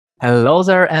Hello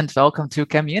there, and welcome to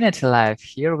Community Life.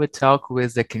 Here we talk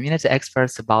with the community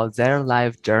experts about their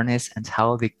life journeys and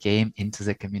how they came into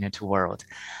the community world.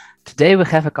 Today we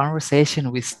have a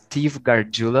conversation with Steve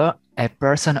Garguilo, a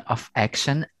person of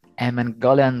action, a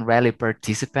Mongolian rally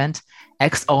participant,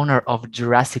 ex-owner of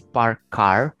Jurassic Park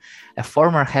car, a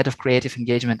former head of creative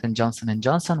engagement in Johnson &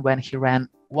 Johnson when he ran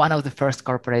one of the first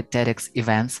corporate TEDx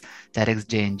events, TEDx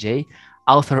J&J,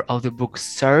 author of the book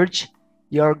Surge,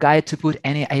 your guide to put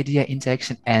any idea into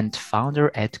action, and founder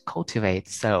at Cultivate.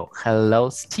 So, hello,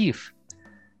 Steve.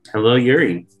 Hello,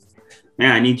 Yuri.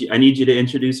 Yeah, I need you to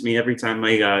introduce me every time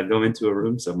I go into a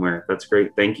room somewhere. That's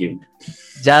great. Thank you.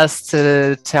 Just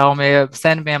send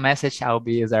me a message. I'll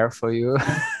be there for you.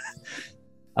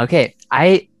 Okay,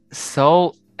 I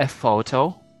saw a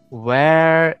photo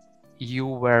where you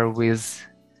were with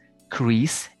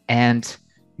Chris and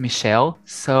Michelle.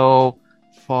 So,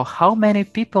 for how many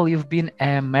people you've been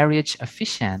a marriage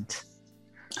officiant?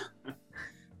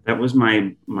 That was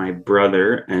my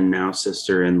brother and now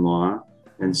sister-in-law,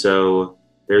 and so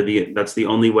that's the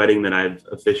only wedding that I've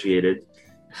officiated.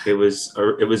 It was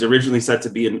originally set to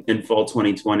be in fall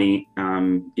 2020,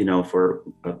 for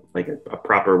a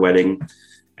proper wedding,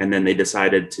 and then they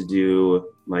decided to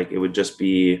do like it would just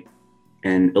be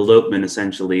an elopement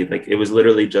essentially. Like it was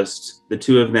literally just the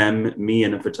two of them, me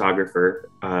and a photographer,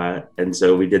 and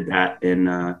so we did that in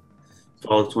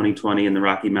fall of 2020 in the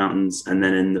Rocky Mountains, and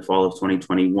then in the fall of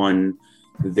 2021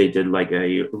 they did like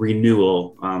a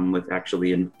renewal, with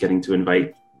actually getting to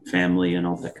invite family and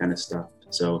all that kind of stuff.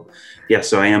 So yeah,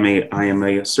 so I am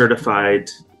a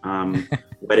certified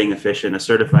wedding officiant, a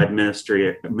certified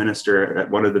minister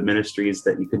at one of the ministries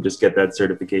that you can just get that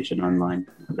certification online.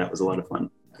 That was a lot of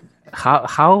fun.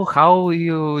 How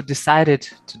you decided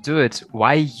to do it?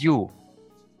 Why you?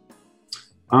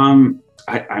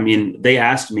 I mean, they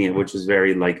asked me, which is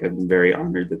very like I'm very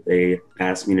honored that they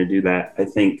asked me to do that. I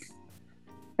think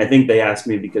they asked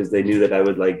me because they knew that I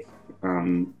would like.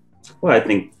 Well, I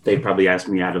think they probably asked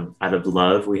me out of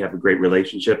love. We have a great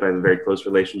relationship. I have a very close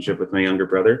relationship with my younger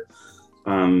brother,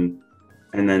 and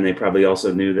then they probably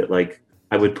also knew that like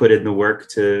I would put in the work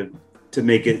to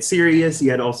make it serious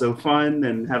yet also fun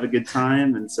and have a good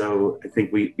time. And so I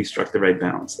think we struck the right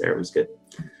balance there. It was good.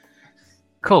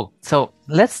 Cool. So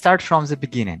let's start from the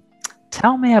beginning.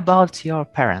 Tell me about your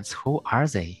parents. Who are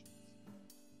they?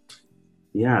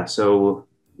 Yeah. So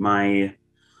my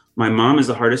mom is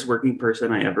the hardest working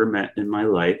person I ever met in my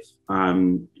life. I've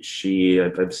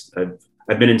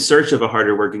been in search of a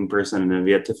harder working person and have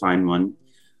yet to find one.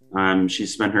 She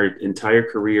spent her entire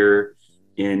career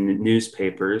in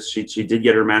newspapers. She did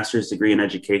get her master's degree in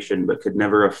education, but could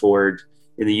never afford.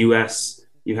 In the U.S.,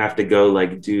 you have to go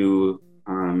like do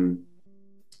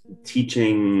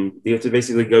teaching. You have to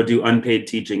basically go do unpaid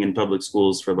teaching in public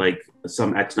schools for like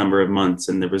some X number of months,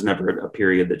 and there was never a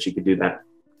period that she could do that.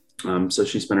 So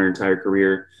she spent her entire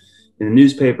career in a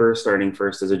newspaper, starting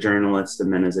first as a journalist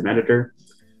and then as an editor.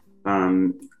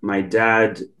 My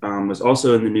dad was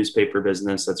also in the newspaper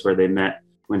business. That's where they met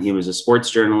when he was a sports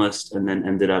journalist, and then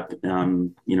ended up,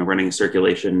 running a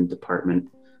circulation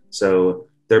department. So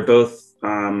they're both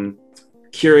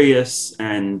curious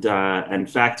and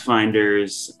fact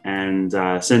finders and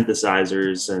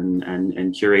synthesizers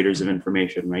and curators of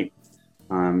information, right?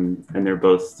 And they're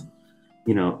both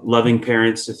loving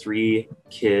parents to three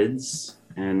kids.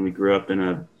 And we grew up in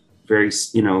a very,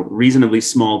 reasonably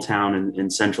small town in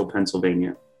central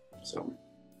Pennsylvania. So,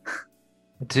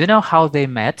 Do you know how they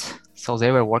met? So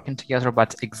they were working together,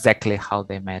 but exactly how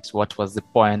they met. What was the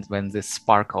point when this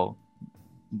sparkle,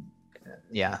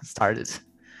 started?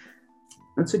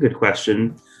 that's a good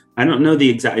question. I don't know the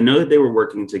exact, I know that they were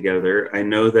working together. I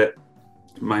know that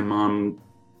my mom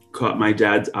caught my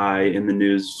dad's eye in the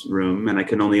newsroom, and I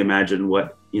can only imagine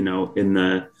what, in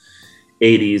the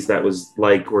 80s that was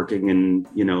like working in,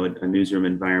 a newsroom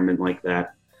environment like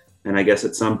that. And I guess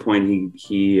at some point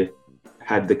he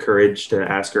had the courage to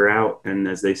ask her out, and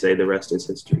as they say, the rest is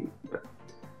history. But,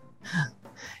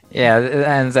 Yeah,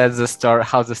 and that's the story,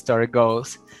 how the story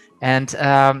goes. And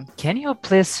can you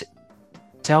please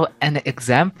tell an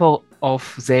example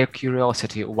of their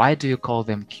curiosity? Why do you call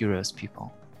them curious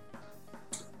people?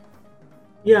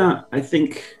 yeah,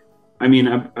 I mean,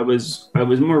 I was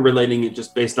more relating it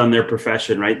just based on their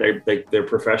profession, right? Their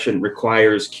profession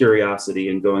requires curiosity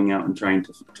and going out and trying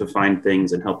to find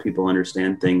things and help people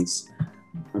understand things.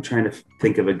 I'm trying to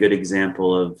think of a good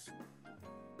example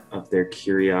of their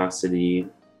curiosity.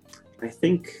 I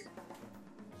think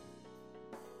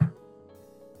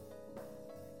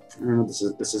I don't know.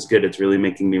 This is good. It's really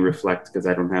making me reflect because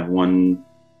I don't have one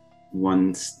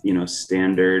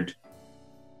standard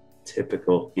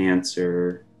typical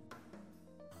answer.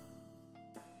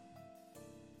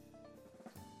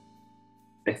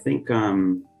 I think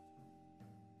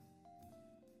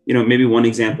maybe one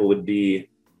example would be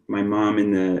my mom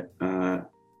in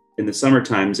the summer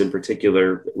times in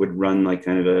particular would run like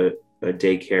kind of a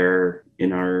daycare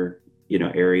in our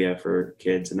area for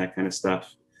kids and that kind of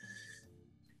stuff.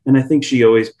 And I think she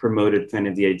always promoted kind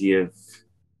of the idea of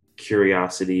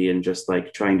curiosity and just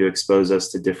like trying to expose us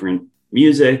to different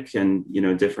music and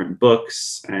different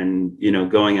books and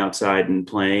going outside and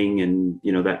playing and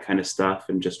that kind of stuff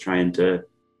and just trying to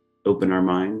open our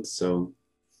minds. So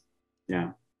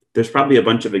yeah, there's probably a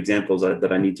bunch of examples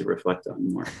that I need to reflect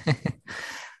on more.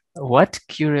 What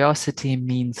curiosity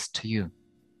means to you?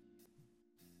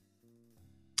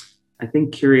 I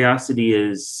think curiosity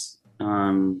is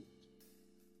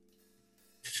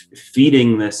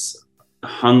feeding this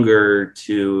hunger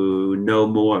to know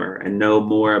more and know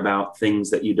more about things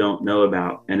that you don't know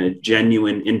about, and a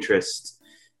genuine interest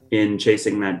in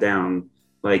chasing that down.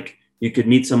 Like you could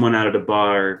meet someone out at a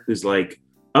bar who's like,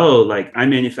 oh, like I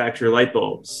manufacture light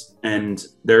bulbs. And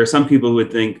there are some people who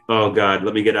would think, oh God,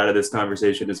 let me get out of this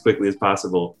conversation as quickly as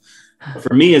possible.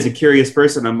 For me as a curious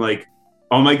person, I'm like,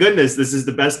 oh my goodness, this is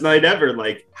the best night ever.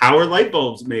 Like, how are light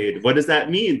bulbs made? What does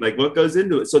that mean? Like, what goes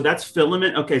into it? So that's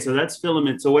filament. Okay, so that's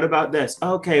filament. So what about this?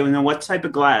 Okay, and then what type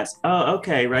of glass? Oh,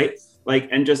 okay, right. Like,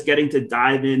 and just getting to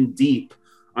dive in deep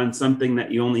on something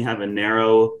that you only have a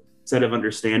narrow set of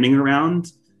understanding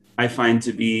around, I find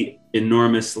to be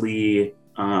enormously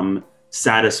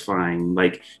satisfying.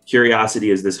 Like,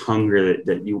 curiosity is this hunger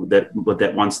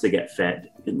that wants to get fed,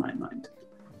 in my mind.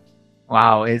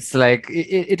 Wow, it's like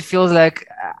it feels like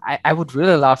I would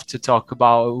really love to talk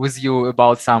about with you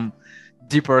about some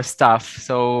deeper stuff.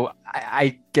 So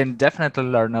I can definitely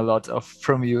learn a lot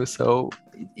from you. So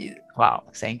wow,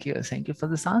 thank you for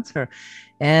this answer.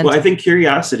 And well, I think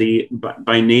curiosity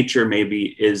by nature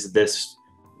maybe is this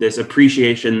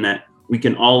appreciation that we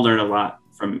can all learn a lot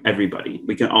from everybody.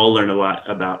 We can all learn a lot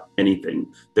about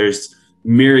anything. There's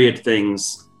myriad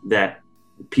things that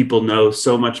people know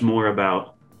so much more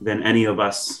about than any of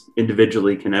us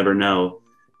individually can ever know.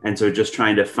 And so just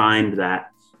trying to find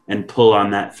that and pull on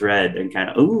that thread and kind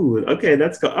of, oh, okay,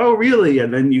 that's cool. Oh, really?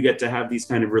 And then you get to have these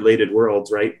kind of related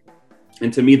worlds, right?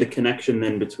 And to me, the connection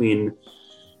then between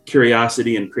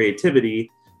curiosity and creativity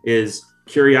is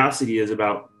curiosity is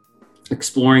about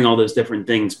exploring all those different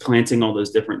things, planting all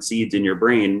those different seeds in your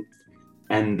brain.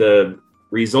 And the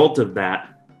result of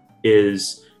that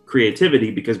is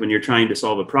creativity, because when you're trying to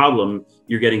solve a problem,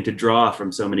 you're getting to draw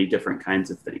from so many different kinds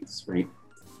of things, right?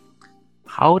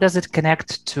 How does it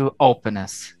connect to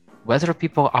openness? Whether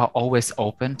people are always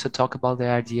open to talk about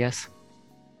their ideas?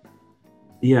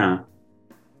 Yeah.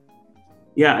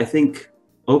 Yeah, I think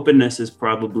openness is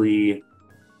probably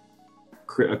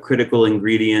a critical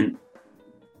ingredient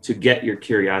to get your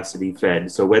curiosity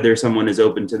fed. So whether someone is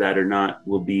open to that or not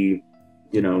will be,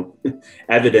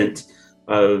 evident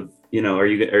of, are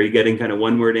you getting kind of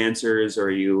one word answers, or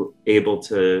are you able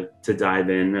to dive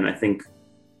in? And I think,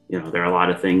 there are a lot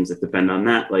of things that depend on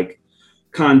that, like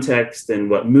context and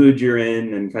what mood you're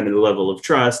in and kind of the level of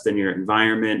trust and your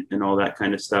environment and all that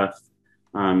kind of stuff.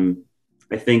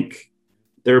 I think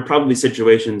there are probably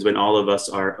situations when all of us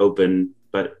are open,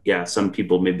 but yeah, some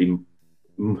people maybe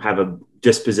have a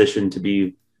disposition to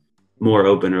be more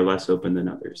open or less open than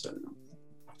others. I don't know.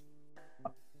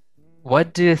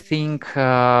 What do you think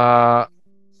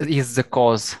is the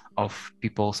cause of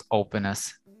people's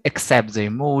openness, except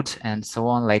their mood and so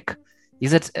on? Like,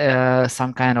 is it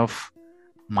some kind of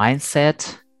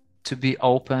mindset to be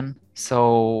open?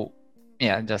 So,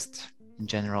 yeah, just in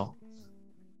general.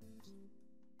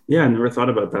 Yeah, I never thought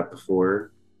about that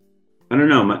before. I don't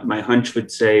know. My hunch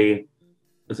would say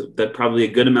that probably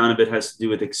a good amount of it has to do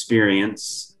with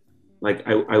experience. Like,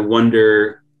 I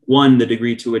wonder, one, the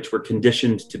degree to which we're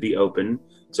conditioned to be open.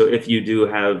 So if you do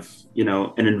have,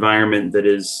 an environment that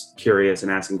is curious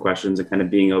and asking questions and kind of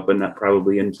being open, that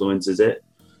probably influences it.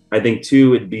 I think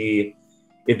two would be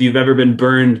if you've ever been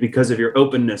burned because of your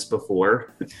openness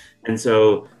before. And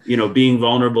so, being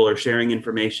vulnerable or sharing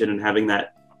information and having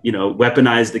that,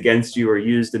 weaponized against you or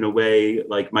used in a way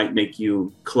like might make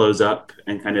you close up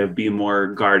and kind of be more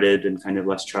guarded and kind of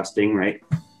less trusting, right?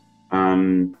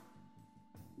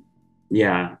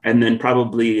 Yeah. And then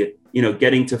probably,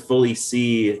 getting to fully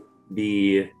see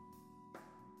the,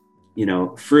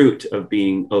 fruit of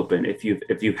being open. If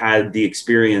you've had the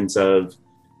experience of,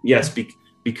 yes,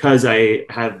 because I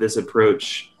have this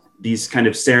approach, these kind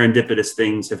of serendipitous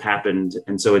things have happened.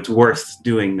 And so it's worth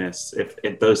doing this.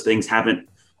 If those things haven't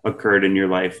occurred in your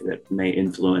life, that may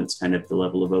influence kind of the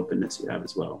level of openness you have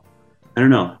as well. I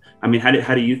don't know. I mean, how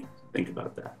do you think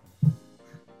about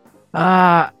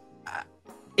that?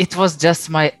 it was just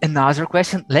my another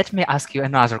question. Let me ask you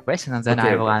another question and then Okay,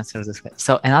 I will okay. answer this.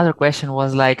 So another question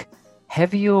was like,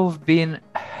 have you been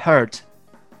hurt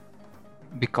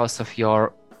because of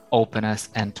your openness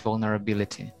and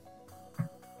vulnerability?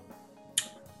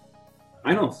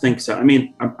 I don't think so. I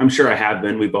mean, I'm sure I have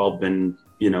been. We've all been,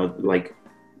 like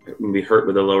maybe hurt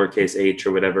with a lowercase h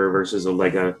or whatever versus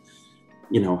like a,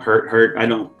 hurt.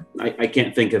 I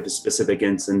can't think of a specific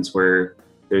instance where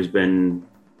there's been,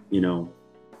 you know,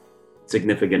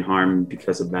 significant harm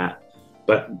because of that.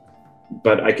 But,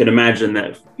 but I can imagine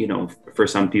that, for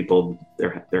some people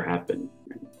there have been.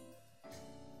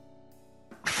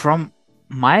 From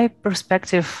my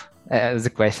perspective,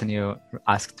 the question you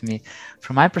asked me,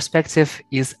 from my perspective,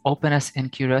 is openness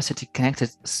and curiosity connected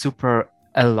super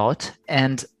a lot,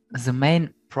 and the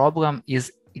main problem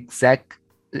is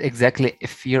exactly a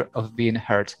fear of being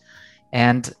hurt.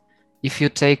 And if you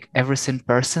take everything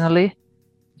personally,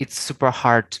 it's super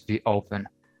hard to be open.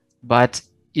 But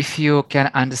if you can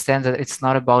understand that it's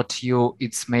not about you,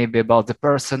 it's maybe about the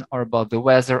person or about the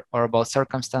weather or about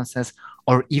circumstances,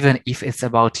 or even if it's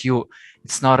about you,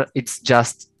 it's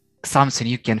just something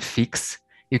you can fix,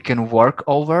 you can work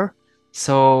over.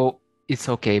 So it's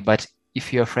okay. But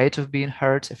if you're afraid of being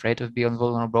hurt, afraid of being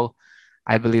vulnerable,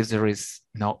 I believe there is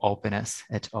no openness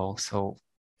at all. So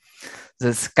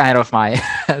that's kind of my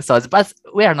thoughts. But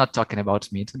we are not talking about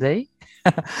me today.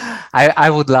 I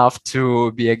would love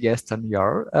to be a guest on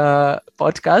your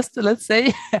podcast, let's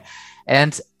say.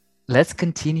 And let's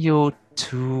continue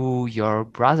to your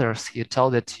brothers. You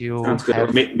told that you Sounds good. Or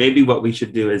have. maybe what we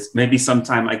should do is maybe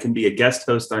sometime I can be a guest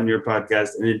host on your podcast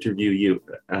and interview you.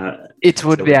 It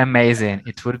would be So amazing.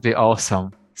 It would be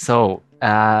awesome. So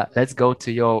let's go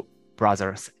to your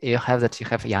brothers. You have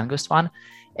a youngest one,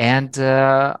 and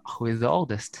who is the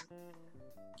oldest?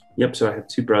 yep. So I have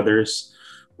two brothers.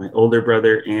 My older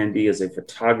brother Andy is a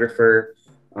photographer,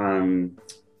 um,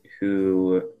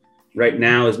 who right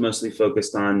now is mostly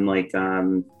focused on like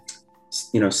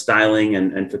styling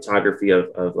and photography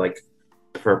of like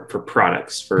for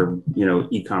products for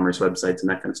e-commerce websites and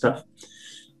that kind of stuff.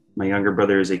 My younger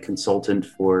brother is a consultant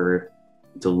for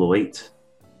Deloitte,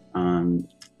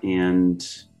 and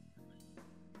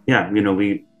yeah,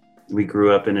 we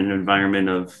grew up in an environment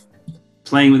of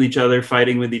playing with each other,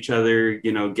 fighting with each other,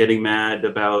 getting mad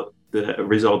about the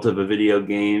result of a video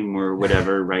game or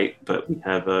whatever, right? But we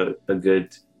have a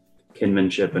good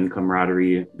kinship and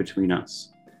camaraderie between us.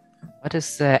 What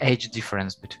is the age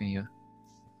difference between you?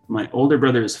 My older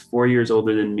brother is 4 years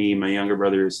older than me. My younger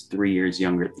brother is 3 years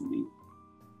younger than me.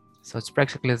 So it's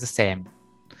practically the same.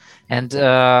 And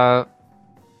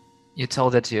you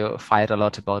told that you fight a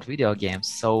lot about video games.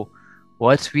 So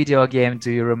what video game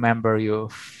do you remember you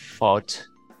fought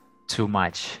too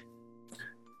much?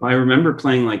 I remember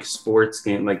playing like sports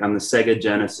game, like on the Sega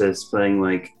Genesis, playing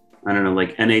like I don't know,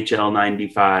 like NHL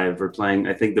 '95, or playing.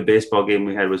 I think the baseball game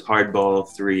we had was Hardball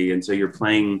 3, and so you're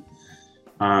playing,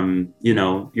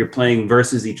 you're playing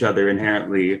versus each other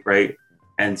inherently, right?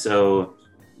 And so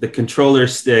the controller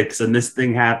sticks, and this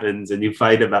thing happens, and you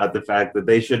fight about the fact that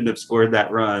they shouldn't have scored that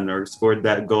run or scored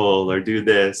that goal or do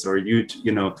this, or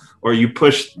or you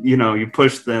push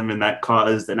them, and that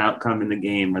caused an outcome in the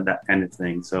game or that kind of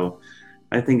thing. So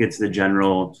I think it's the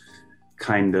general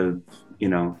kind of,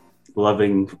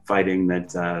 loving fighting that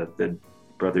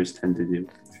brothers tend to do.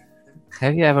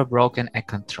 Have you ever broken a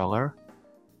controller?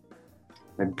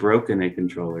 I've broken a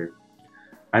controller.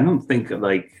 I don't think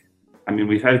I mean,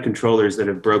 we've had controllers that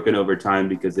have broken over time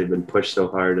because they've been pushed so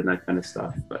hard and that kind of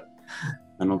stuff, but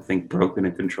I don't think broken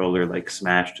a controller like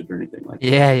smashed it or anything like that.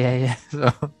 Yeah.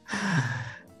 So,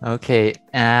 okay.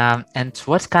 And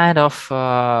what kind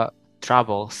of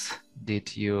troubles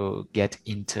did you get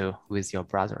into with your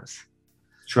brothers?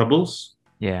 Troubles?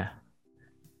 Yeah.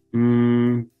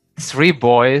 Mm, Three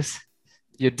boys.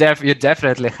 You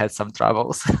definitely had some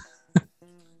troubles.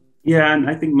 yeah, and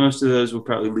I think most of those will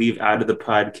probably leave out of the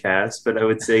podcast, but I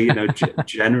would say,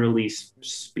 generally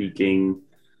speaking,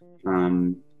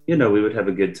 we would have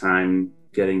a good time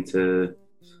getting to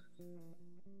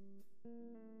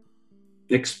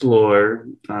explore,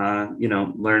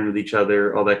 learn with each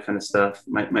other, all that kind of stuff.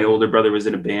 My older brother was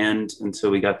in a band, and so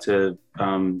we got to,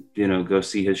 go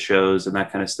see his shows and that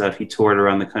kind of stuff. He toured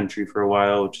around the country for a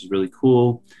while, which is really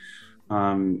cool.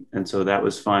 And so that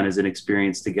was fun as an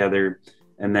experience together.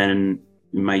 And then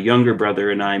my younger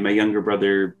brother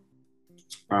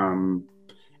um,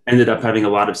 ended up having a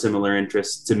lot of similar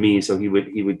interests to me. So he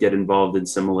would get involved in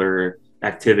similar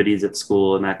activities at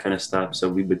school and that kind of stuff. So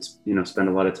we would, spend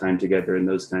a lot of time together and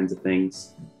those kinds of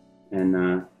things.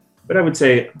 And but I would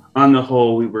say on the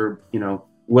whole, we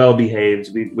well behaved.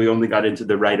 We only got into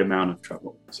the right amount of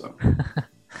trouble. So,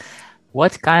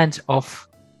 What kind of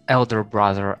elder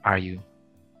brother are you?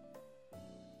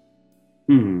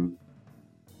 hmm.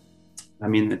 I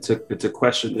mean, it's a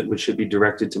question that should be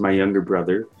directed to my younger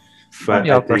brother, From but I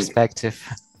your think perspective.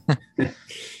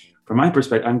 from my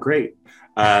perspective, I'm great.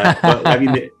 But I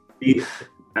mean,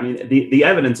 the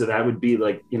evidence of that would be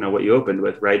like, what you opened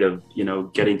with, right? Of,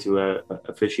 getting to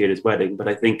officiate his wedding. But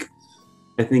I think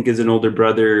as an older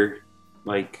brother,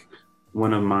 like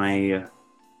one of my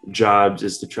jobs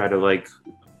is to try to like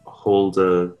hold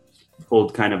a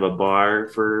hold kind of a bar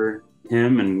for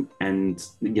him, and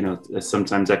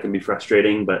sometimes that can be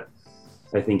frustrating, but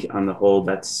I think on the whole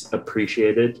that's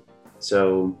appreciated.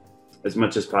 So as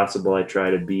much as possible, I try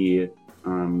to be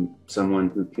someone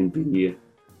who can be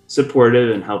supportive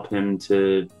and help him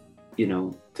to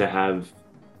have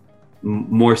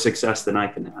more success than I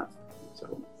can have. So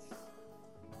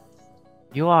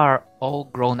You are all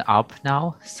grown up now,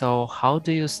 so how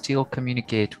do you still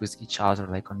communicate with each other,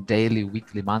 like on daily,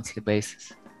 weekly, monthly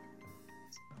basis?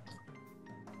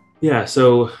 yeah,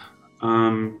 so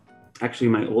actually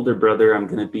my older brother, I'm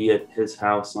going to be at his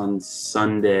house on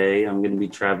Sunday. I'm going to be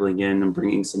traveling in. I'm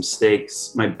bringing some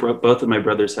steaks. Both of my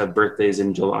brothers have birthdays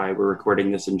in July. We're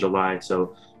recording this in July,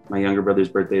 so my younger brother's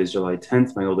birthday is July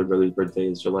 10th. My older brother's birthday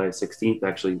is July 16th.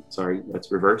 Actually, sorry,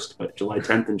 that's reversed, but July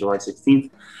 10th and July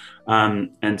 16th.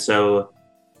 And so,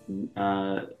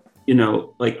 uh,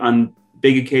 like on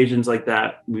big occasions like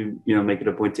that, we, make it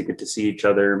a point to get to see each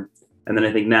other. And then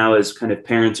I think now, as kind of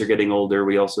parents are getting older,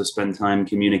 we also spend time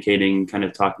communicating, kind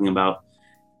of talking about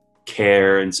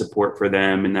care and support for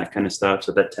them and that kind of stuff.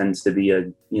 So that tends to be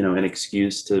an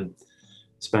excuse to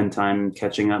spend time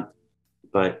catching up.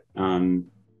 But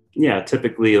yeah,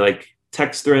 typically like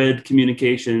text thread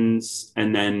communications,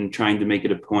 and then trying to make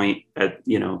it a point at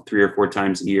 3 or 4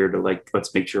 times a year to like,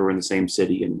 let's make sure we're in the same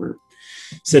city and we're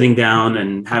sitting down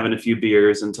and having a few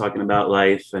beers and talking about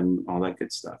life and all that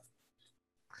good stuff.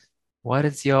 What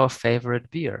is your favorite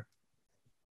beer?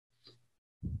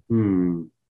 Hmm.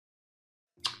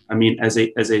 I mean, as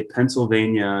a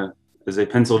Pennsylvania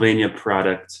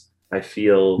product, I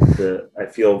feel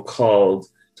called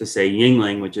to say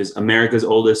Yingling, which is America's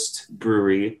oldest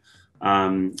brewery,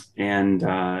 and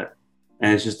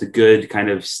it's just a good kind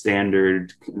of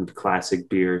standard kind of classic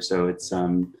beer. So it's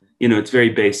very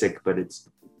basic, but it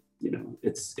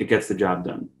gets the job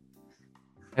done.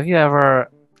 Have you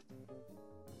ever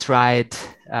tried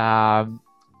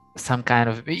some kind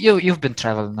of you've been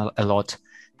traveling a lot.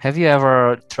 Have you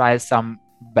ever tried some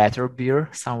better beer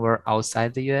somewhere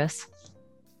outside the US?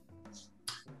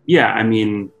 Yeah, I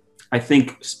mean, I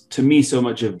think to me, so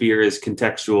much of beer is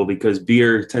contextual, because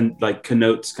beer like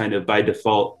connotes kind of by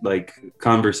default like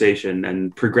conversation,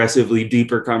 and progressively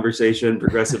deeper conversation,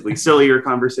 progressively sillier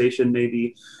conversation,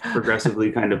 maybe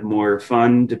progressively kind of more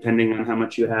fun depending on how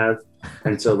much you have.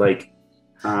 And so like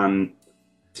um,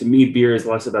 to me, beer is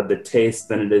less about the taste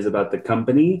than it is about the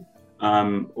company,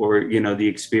 or the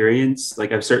experience.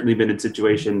 Like I've certainly been in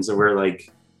situations where like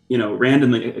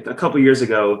randomly a couple years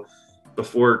ago,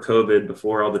 before COVID,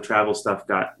 before all the travel stuff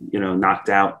got knocked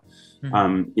out,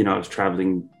 Mhm. I was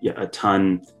traveling a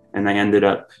ton, and I ended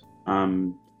up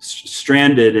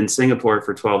stranded in Singapore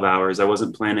for 12 hours. I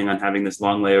wasn't planning on having this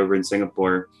long layover in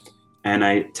Singapore, and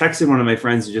I texted one of my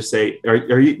friends to just say,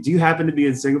 "Are you? Do you happen to be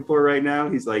in Singapore right now?"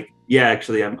 He's like, "Yeah,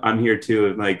 actually, I'm here too."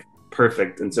 I'm like,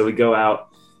 "Perfect." And so we go out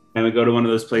and we go to one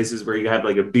of those places where you have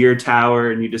like a beer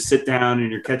tower, and you just sit down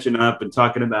and you're catching up and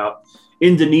talking about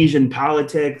Indonesian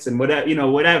politics and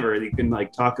whatever you can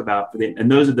like talk about. And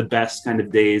those are the best kind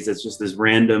of days. That's just this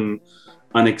random,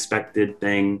 unexpected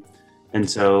thing. And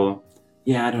so,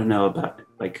 yeah, I don't know about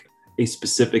like a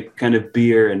specific kind of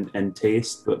beer and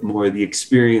taste, but more the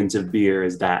experience of beer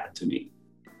is that to me.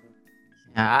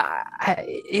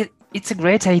 It's a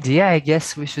great idea. I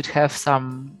guess we should have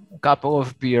some couple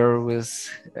of beer with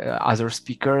other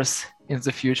speakers in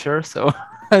the future, so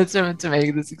to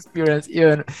make this experience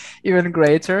even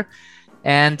greater.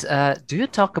 And do you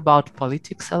talk about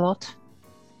politics a lot?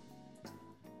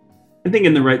 I think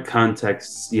in the right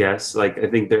contexts, yes. Like I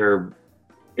think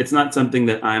it's not something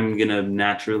that I'm gonna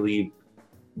naturally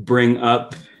bring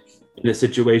up in a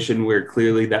situation where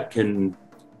clearly that can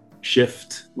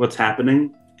shift what's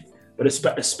happening. But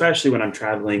especially when I'm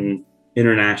traveling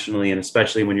internationally, and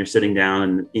especially when you're sitting down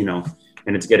and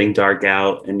and it's getting dark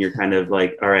out, and you're kind of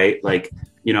like, all right, like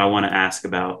I want to ask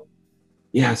about,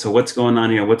 yeah, so what's going on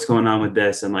here? What's going on with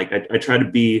this? And like I try to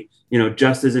be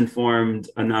just as informed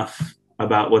enough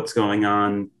about what's going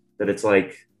on that it's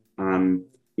like, um,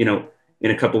 you know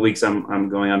in a couple of weeks I'm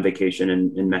going on vacation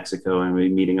in Mexico, and we're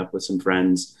meeting up with some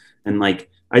friends. And like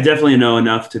I definitely know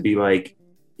enough to be like,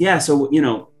 yeah, so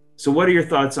so what are your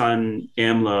thoughts on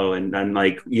AMLO and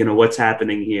like, what's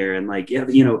happening here? And like, yeah,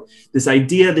 this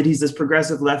idea that he's this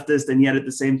progressive leftist, and yet at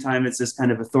the same time it's this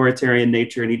kind of authoritarian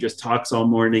nature, and he just talks all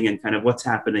morning, and kind of what's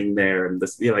happening there, and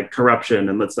this, like corruption,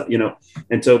 and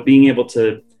and so being able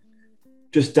to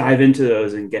just dive into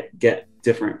those and get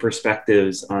different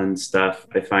perspectives on stuff,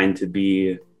 I find to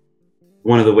be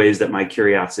one of the ways that my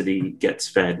curiosity gets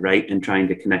fed, right? And trying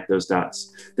to connect those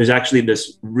dots. There's actually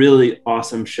this really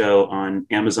awesome show on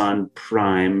Amazon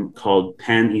Prime called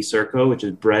Pan y Circo, which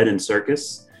is Bread and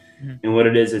Circus. Mm-hmm. And what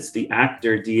it is, it's the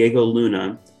actor Diego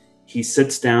Luna. He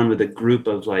sits down with a group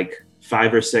of like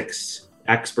 5 or 6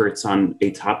 experts on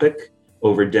a topic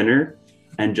over dinner.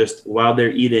 And just while they're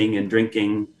eating and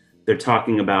drinking, they're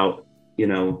talking about,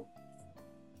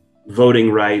 voting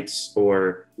rights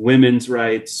or women's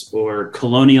rights or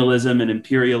colonialism and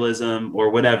imperialism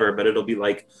or whatever, but it'll be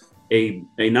like a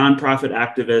nonprofit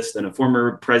activist and a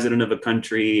former president of a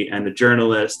country and a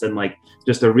journalist, and like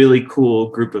just a really cool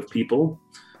group of people.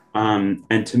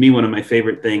 And to me, one of my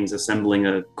favorite things assembling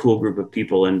a cool group of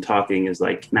people and talking is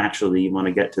like, naturally you want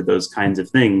to get to those kinds of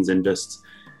things and just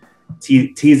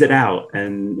tease it out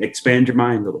and expand your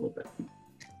mind a little bit.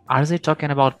 Are they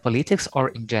talking about politics or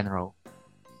in general?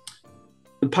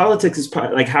 Politics is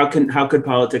part, like how could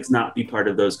politics not be part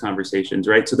of those conversations,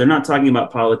 right? So they're not talking about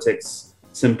politics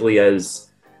simply as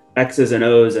X's and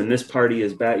O's and this party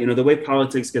is bad. The way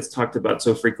politics gets talked about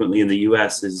so frequently in the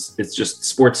US is it's just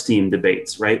sports team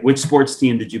debates, right? Which sports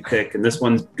team did you pick? And this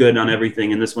one's good on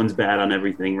everything and this one's bad on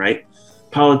everything, right?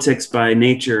 Politics by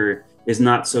nature is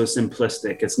not so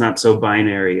simplistic. It's not so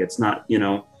binary. It's not,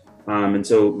 and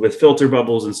so with filter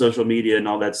bubbles and social media and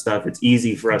all that stuff, it's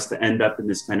easy for us to end up in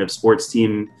this kind of sports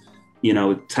team,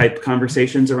 type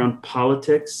conversations around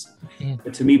politics. Yeah.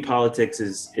 But to me, politics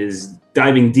is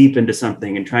diving deep into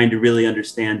something and trying to really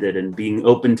understand it and being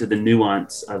open to the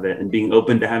nuance of it and being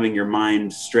open to having your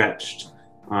mind stretched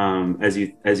as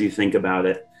you think about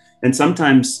it. And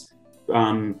sometimes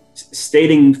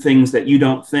stating things that you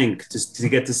don't think just to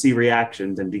get to see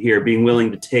reactions and to hear, being willing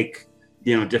to take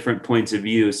different points of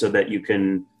view so that you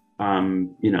can,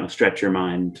 stretch your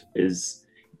mind is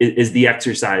the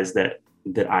exercise that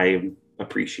I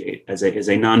appreciate as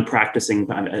a non-practicing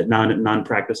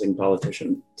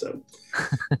politician. So,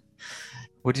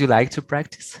 would you like to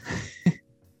practice?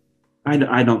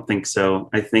 I don't think so.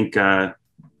 I think I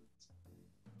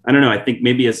don't know. I think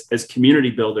maybe as community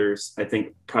builders, I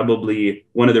think probably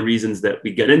one of the reasons that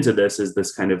we get into this is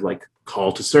this kind of like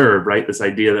call to serve, right? This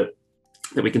idea that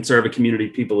we can serve a community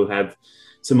of people who have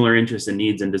similar interests and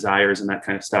needs and desires and that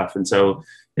kind of stuff. And so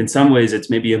in some ways, it's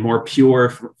maybe a more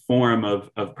pure form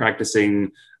of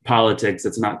practicing politics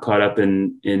that's not caught up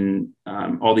in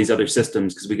all these other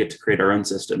systems, because we get to create our own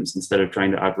systems instead of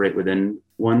trying to operate within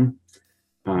one.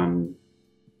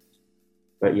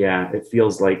 But yeah, it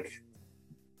feels like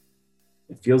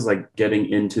getting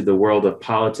into the world of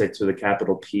politics with a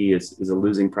capital P is a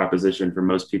losing proposition for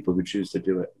most people who choose to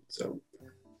do it. So.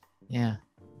 Yeah.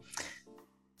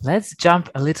 Let's jump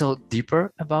a little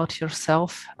deeper about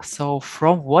yourself. So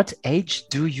from what age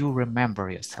do you remember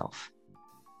yourself?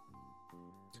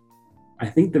 I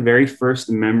think the very first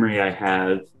memory I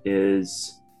have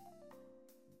is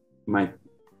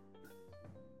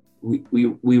we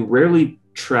rarely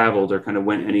traveled or kind of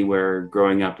went anywhere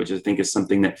growing up, which I think is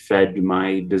something that fed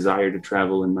my desire to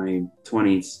travel in my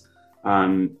 20s.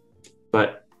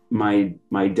 But my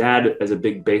dad, as a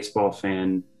big baseball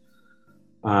fan,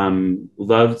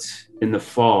 loved in the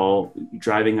fall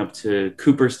driving up to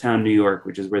Cooperstown, New York,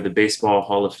 which is where the Baseball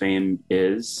Hall of Fame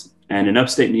is. And in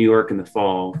upstate New York in the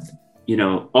fall,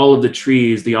 all of the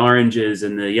trees, the oranges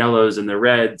and the yellows and the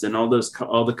reds and all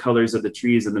the colors of the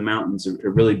trees and the mountains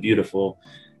are really beautiful.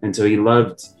 And so he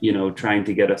loved, trying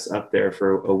to get us up there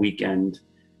for a weekend.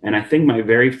 And I think my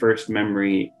very first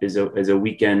memory is a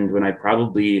weekend when I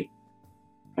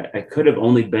could have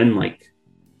only been like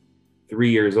 3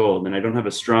 years old, and I don't have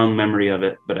a strong memory of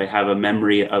it, but I have a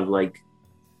memory of like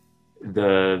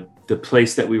the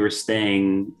place that we were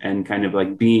staying and kind of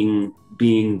like being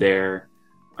there.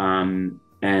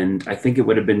 And I think it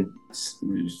would have been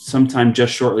sometime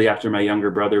just shortly after my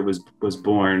younger brother was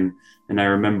born. And I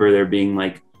remember there being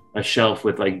like a shelf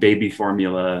with like baby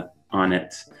formula on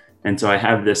it. And so I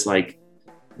have this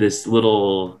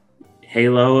little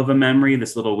halo of a memory,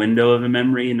 this little window of a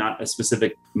memory, not a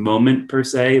specific moment per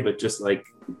se, but just like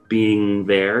being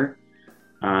there.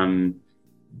 And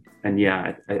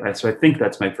yeah, so I think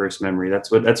that's my first memory.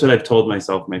 That's what I've told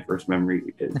myself my first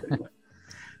memory is. Anyway.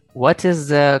 What is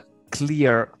the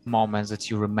clear moments that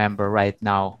you remember right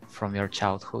now from your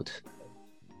childhood?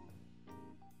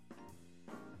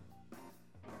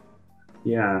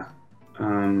 Yeah.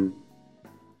 Um,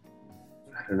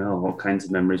 I don't know, all kinds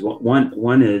of memories.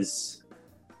 One is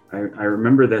I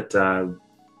remember that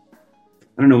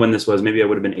I don't know when this was. Maybe I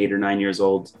would have been 8 or 9 years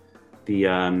old. The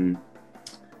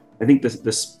I think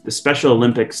the Special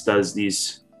Olympics does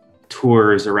these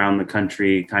tours around the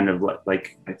country, kind of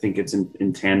like I think it's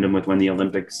in tandem with when the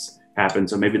Olympics happened.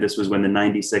 So maybe this was when the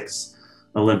 '96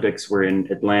 Olympics were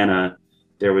in Atlanta.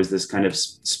 There was this kind of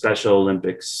Special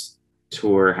Olympics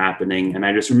tour happening, and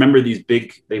I just remember these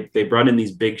big. They brought in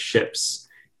these big ships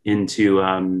into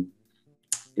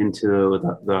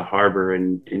the harbor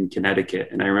in Connecticut,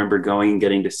 and I remember going and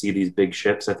getting to see these big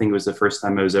ships. I think it was the first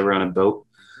time I was ever on a boat.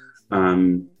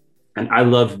 Um, and I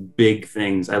love big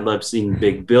things. I love seeing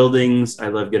big buildings. I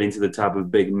love getting to the top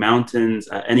of big mountains.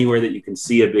 Anywhere that you can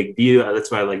see a big view. That's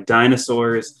why I like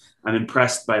dinosaurs. I'm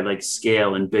impressed by like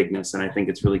scale and bigness, and I think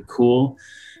it's really cool.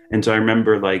 And so I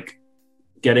remember like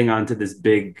getting onto this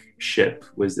big ship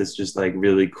was this just like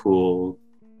really cool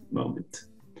moment.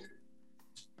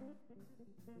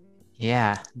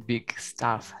 Yeah, big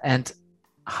stuff. And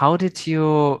how did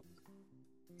you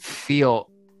feel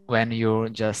when you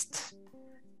just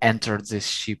entered this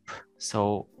ship?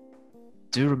 So,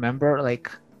 do you remember like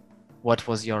what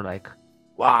was your like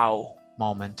wow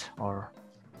moment or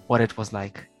what it was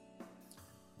like?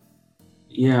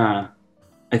 Yeah,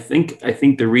 I think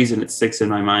the reason it sticks in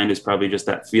my mind is probably just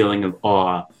that feeling of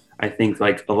awe. I think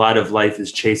like a lot of life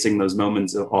is chasing those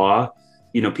moments of awe.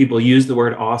 You know, people use the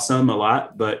word awesome a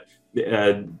lot, but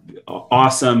uh,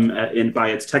 awesome in by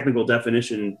its technical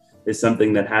definition is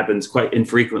something that happens quite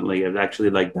infrequently. It's actually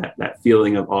like that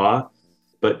feeling of awe.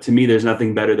 But to me, there's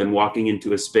nothing better than walking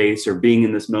into a space or being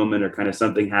in this moment or kind of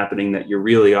something happening that you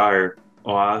really are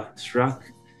awestruck.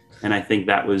 And I think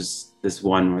that was this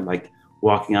one where like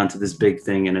walking onto this big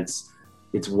thing and it's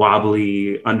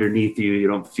wobbly underneath you. You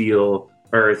don't feel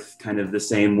Earth kind of the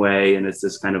same way, and it's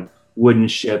this kind of wooden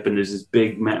ship, and there's this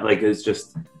big like it's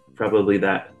just probably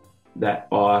that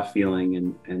awe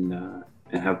feeling and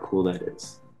how cool that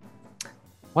is.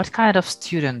 What kind of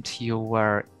student you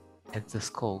were at the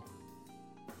school?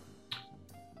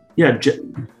 Yeah,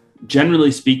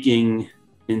 generally speaking,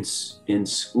 in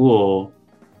school,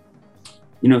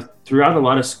 you know, throughout a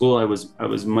lot of school, I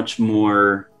was much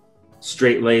more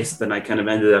straight laced than I kind of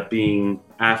ended up being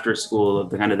after school. Of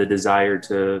the kind of the desire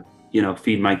to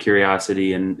feed my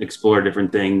curiosity and explore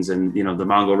different things, and the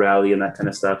Mongol rally and that kind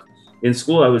of stuff. In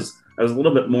school, I was a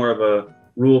little bit more of a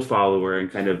rule follower and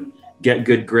kind of get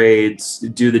good grades,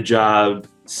 do the job,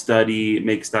 study,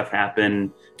 make stuff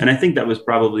happen. And I think that was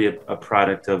probably a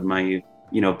product of my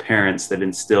parents that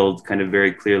instilled kind of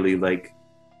very clearly like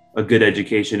a good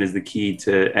education is the key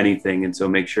to anything, and so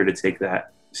make sure to take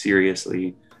that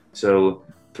seriously. So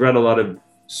throughout a lot of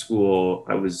school,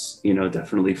 I was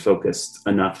definitely focused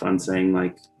enough on saying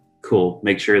like, cool,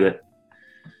 make sure that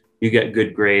you get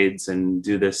good grades and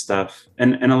do this stuff.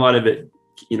 And a lot of it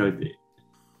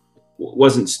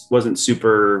wasn't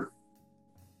super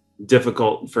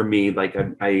difficult for me. Like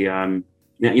I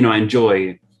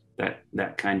enjoy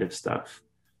that kind of stuff.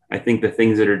 I think the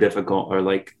things that are difficult are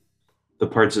like the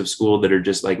parts of school that are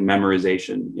just like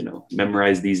memorization,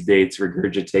 memorize these dates,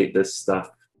 regurgitate this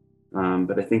stuff.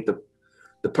 But I think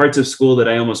the parts of school that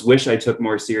I almost wish I took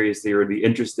more seriously or would be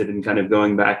interested in kind of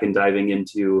going back and diving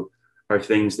into are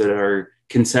things that are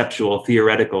conceptual,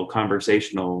 theoretical,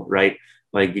 conversational, right?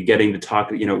 Like getting to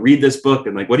talk, read this book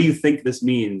and like, what do you think this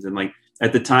means? And like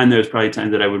at the time, there was probably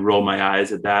times that I would roll my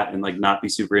eyes at that and like not be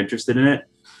super interested in it.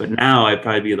 But now I'd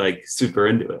probably be like super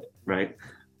into it, right?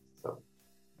 So.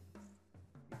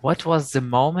 What was the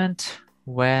moment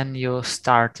when you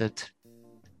started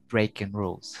breaking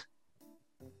rules?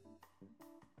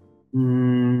 I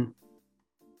mean,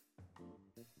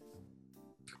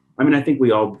 I think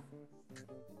we all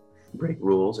break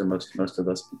rules, or most of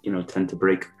us, tend to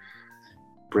break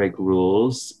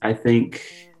rules. I think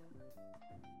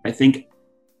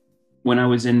when I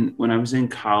was in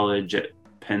college at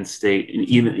Penn State, and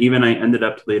even I ended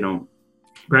up,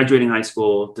 graduating high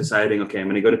school, deciding, okay, I'm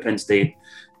going to go to Penn State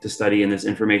to study in this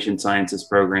information sciences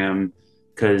program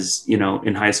because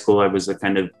in high school I was a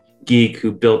kind of geek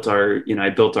who built I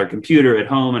built our computer at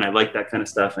home, and I liked that kind of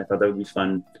stuff. I thought that would be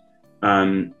fun,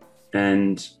 um,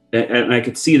 and I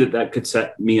could see that could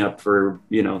set me up for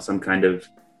some kind of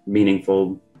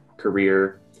meaningful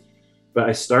career. But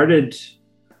I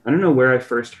don't know where I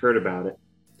first heard about it,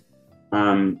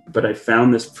 but I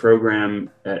found this program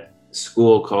at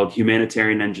school called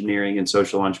Humanitarian Engineering and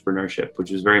Social Entrepreneurship,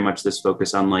 which is very much this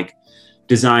focus on like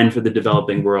designed for the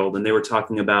developing world. And they were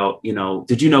talking about, you know,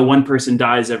 did you know one person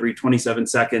dies every 27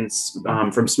 seconds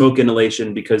from smoke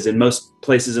inhalation? Because in most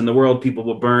places in the world, people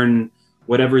will burn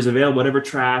whatever is available, whatever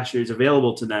trash is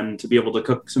available to them to be able to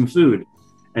cook some food.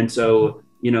 And so,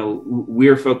 you know,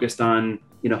 we're focused on,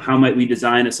 you know, how might we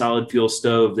design a solid fuel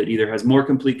stove that either has more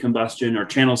complete combustion or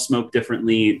channels smoke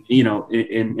differently, you know,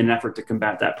 in an effort to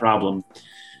combat that problem.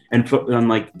 And on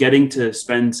like getting to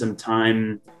spend some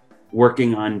time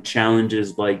working on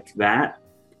challenges like that,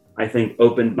 I think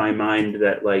opened my mind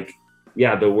that like,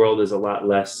 yeah, the world is a lot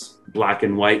less black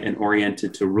and white and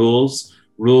oriented to rules.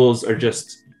 Rules are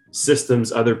just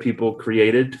systems other people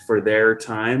created for their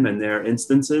time and their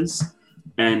instances.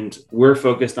 And we're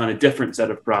focused on a different set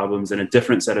of problems and a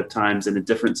different set of times and a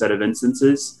different set of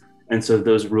instances. And so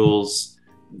those rules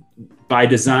by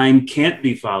design can't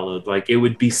be followed. Like it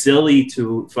would be silly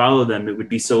to follow them. It would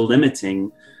be so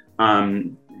limiting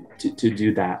to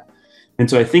do that. And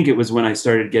so I think it was when I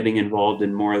started getting involved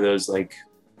in more of those like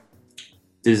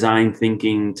design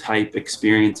thinking type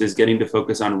experiences, getting to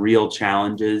focus on real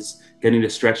challenges, getting to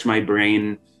stretch my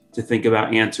brain to think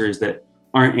about answers that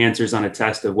aren't answers on a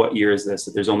test of what year is this,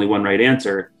 that there's only one right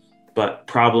answer, but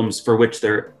problems for which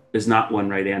there is not one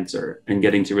right answer, and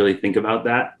getting to really think about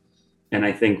that. And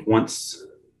I think once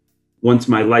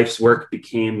my life's work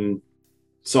became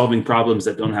solving problems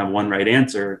that don't have one right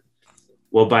answer,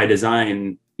 well, by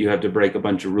design, you have to break a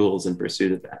bunch of rules in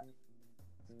pursuit of that.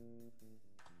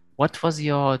 What was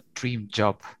your dream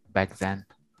job back then?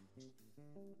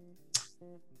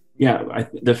 Yeah,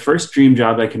 the first dream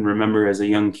job I can remember as a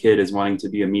young kid is wanting to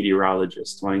be a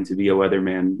meteorologist, wanting to be a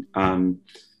weatherman,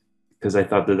 because I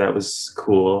thought that was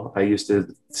cool. I used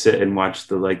to sit and watch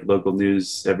the like local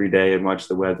news every day and watch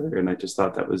the weather, and I just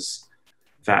thought that was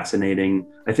fascinating.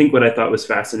 I think what I thought was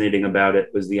fascinating about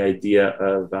it was the idea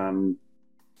of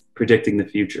predicting the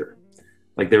future.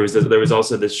 Like there was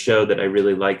also this show that I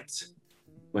really liked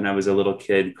when I was a little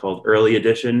kid called Early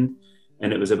Edition.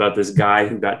 And it was about this guy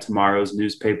who got tomorrow's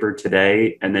newspaper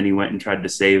today. And then he went and tried to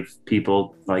save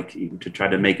people, like to try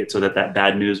to make it so that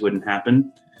bad news wouldn't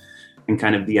happen. And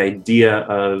kind of the idea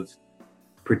of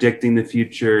predicting the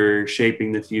future,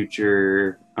 shaping the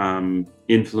future,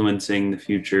 influencing the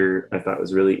future, I thought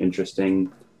was really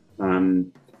interesting.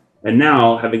 And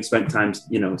now, having spent time,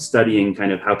 you know, studying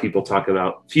kind of how people talk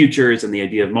about futures and the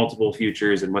idea of multiple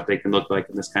futures and what they can look like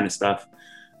and this kind of stuff,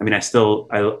 I mean, I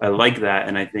like that.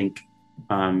 And I think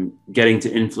getting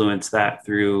to influence that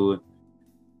through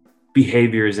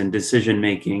behaviors and decision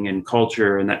making and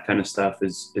culture and that kind of stuff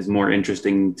is more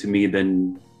interesting to me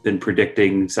than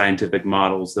predicting scientific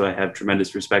models, though I have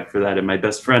tremendous respect for that. And my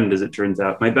best friend, as it turns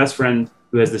out, my best friend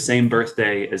who has the same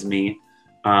birthday as me,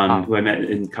 who I met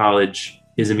in college,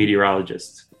 is a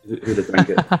meteorologist. Who the think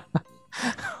it?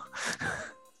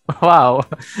 Wow,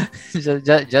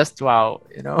 just wow,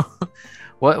 you know.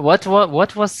 What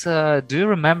was? Do you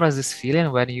remember this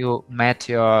feeling when you met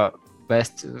your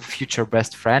future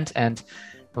best friend, and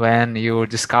when you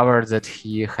discovered that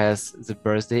he has the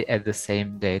birthday at the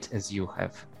same date as you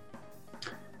have?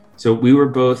 So we were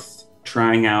both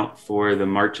trying out for the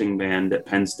marching band at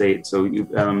Penn State. So you,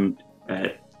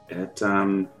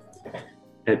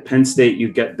 at Penn State, you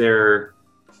get there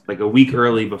like a week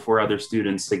early before other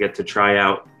students to get to try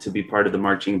out to be part of the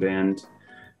marching band.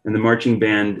 And the marching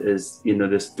band is, you know,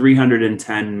 this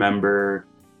 310 member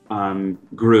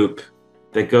group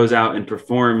that goes out and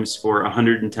performs for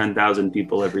 110,000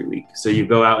 people every week. So you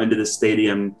go out into the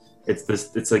stadium.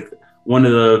 It's like one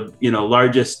of the, you know,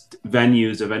 largest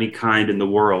venues of any kind in the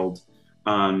world.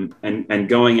 And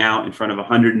going out in front of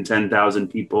 110,000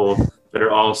 people that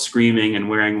are all screaming and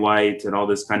wearing white and all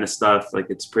this kind of stuff. Like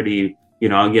it's pretty, you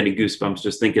know, I'm getting goosebumps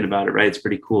just thinking about it, right? It's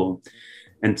pretty cool.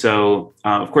 And so,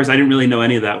 of course, I didn't really know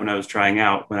any of that when I was trying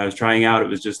out. When I was trying out, it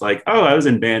was just like, oh, I was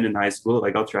in band in high school.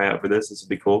 Like, I'll try out for this. This would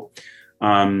be cool.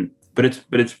 But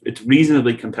it's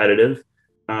reasonably competitive.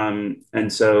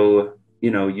 And so, you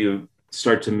know, you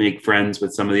start to make friends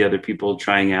with some of the other people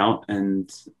trying out.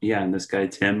 And yeah, and this guy,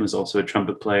 Tim, was also a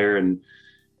trumpet player. And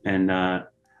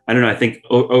I don't know, I think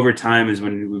over time is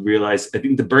when we realized, I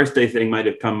think the birthday thing might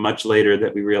have come much later,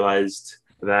 that we realized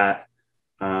that,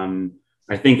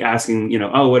 I think asking, you know,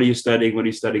 oh, what are you studying? What are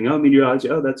you studying? Oh, meteorology.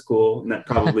 Oh, that's cool. And that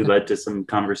probably led to some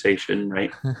conversation,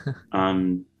 right?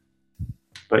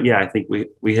 But yeah, I think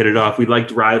we hit it off. We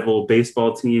liked rival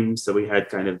baseball teams, so we had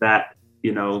kind of that,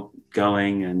 you know,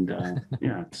 going. And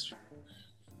yeah,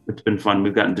 it's been fun.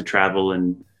 We've gotten to travel,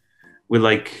 and we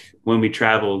like, when we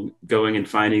travel, going and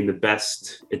finding the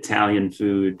best Italian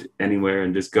food anywhere,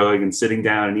 and just going and sitting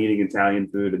down and eating Italian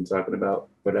food and talking about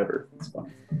whatever. It's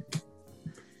fun.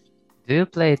 Do you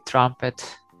play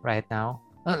trumpet right now?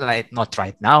 Like not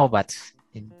right now, but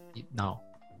now.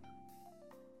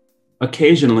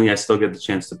 Occasionally, I still get the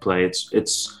chance to play.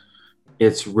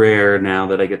 It's rare now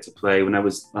that I get to play. When I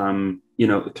was,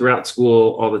 throughout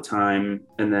school all the time,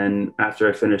 and then after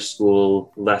I finished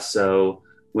school, less so.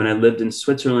 When I lived in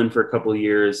Switzerland for a couple of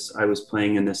years, I was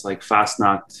playing in this like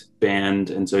Fastnacht band,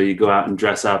 and so you go out and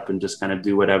dress up and just kind of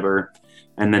do whatever.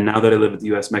 And then now that I live at the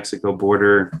U.S. Mexico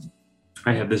border,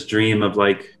 I have this dream of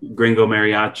like gringo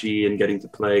mariachi and getting to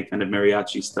play kind of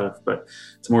mariachi stuff, but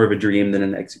it's more of a dream than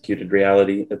an executed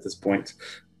reality at this point.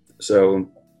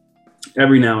 So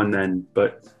every now and then,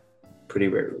 but pretty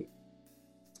rarely.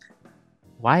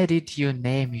 Why did you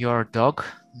name your dog?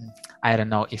 I don't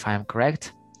know if I'm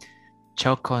correct.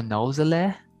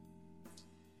 Choconosle?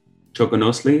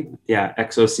 Choconostle, yeah,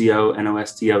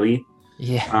 Xoconostle.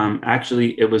 Yeah.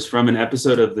 Actually, it was from an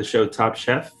episode of the show Top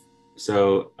Chef.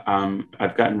 So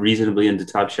I've gotten reasonably into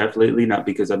Top Chef lately, not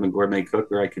because I'm a gourmet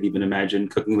cook or I could even imagine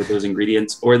cooking with those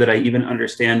ingredients, or that I even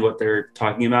understand what they're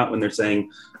talking about when they're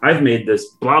saying, I've made this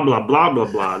blah, blah, blah,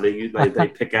 blah, blah. They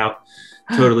pick out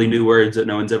totally new words that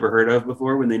no one's ever heard of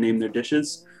before when they name their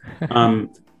dishes.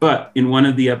 But in one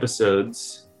of the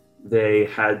episodes, they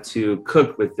had to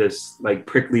cook with this like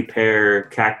prickly pear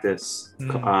cactus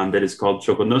that is called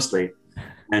choconosle.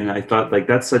 And I thought like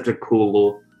that's such a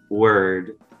cool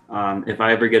word. If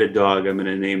I ever get a dog, I'm going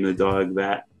to name the dog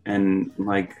that. And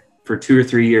like for 2 or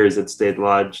 3 years, it stayed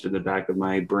lodged in the back of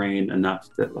my brain enough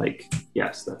that like,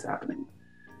 yes, that's happening.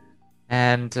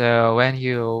 And when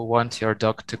you want your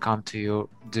dog to come to you,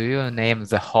 do you name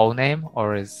the whole name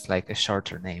or is like a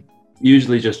shorter name?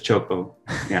 Usually just Choco.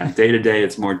 Yeah, day to day,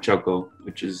 it's more Choco,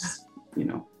 which is,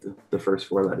 the first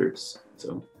 4 letters.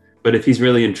 So, but if he's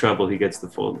really in trouble, he gets the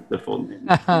full name.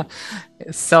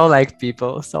 So like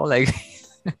people, so like.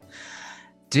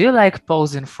 Do you like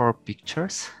posing for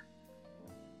pictures?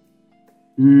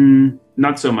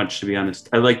 Not so much, to be honest.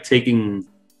 I like taking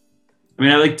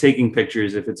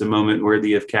pictures if it's a moment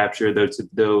worthy of capture,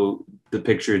 though the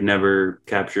picture never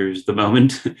captures the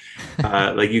moment.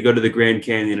 Like you go to the Grand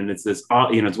Canyon and it's this,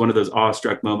 it's one of those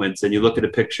awestruck moments, and you look at a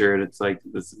picture and it's like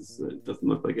it doesn't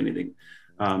look like anything.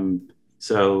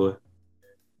 So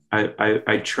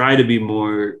I try to be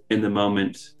more in the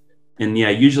moment. And yeah,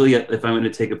 usually if I'm going to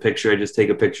take a picture, I just take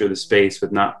a picture of the space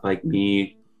with not like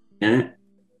me in it,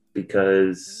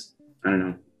 because I don't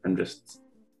know,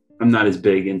 I'm not as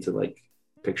big into like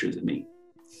pictures of me.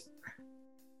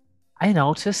 I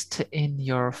noticed in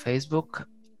your Facebook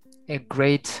a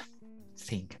great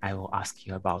thing I will ask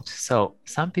you about. So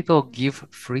some people give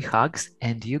free hugs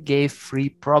and you gave free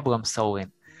problem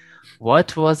solving.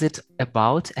 What was it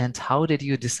about and how did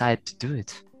you decide to do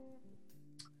it?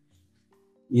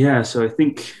 Yeah, so I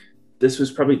think this was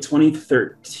probably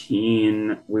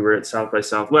 2013. We were at South by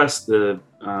Southwest, the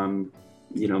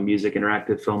Music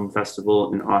Interactive Film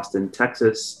Festival in Austin,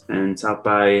 Texas. And South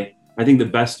by, I think the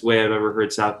best way I've ever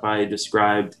heard South by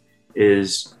described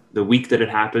is the week that it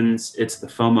happens, it's the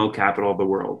FOMO capital of the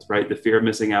world, right? The fear of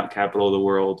missing out capital of the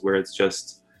world, where it's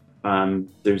just,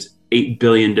 there's 8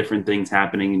 billion different things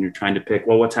happening and you're trying to pick,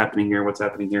 well, what's happening here? What's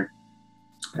happening here?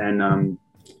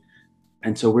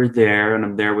 And so we're there, and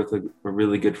I'm there with a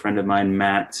really good friend of mine,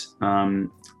 Matt.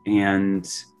 And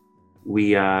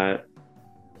we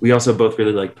also both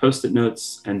really like Post-it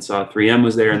notes, and saw 3M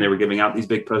was there and they were giving out these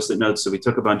big Post-it notes. So we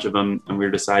took a bunch of them and we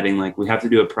were deciding like, we have to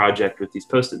do a project with these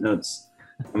Post-it notes.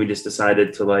 And we just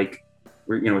decided to like,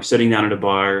 we're sitting down at a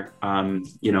bar,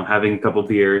 having a couple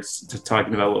beers,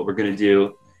 talking about what we're going to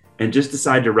do, and just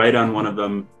decide to write on one of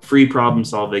them, free problem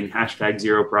solving,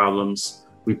 #0problems.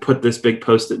 We put this big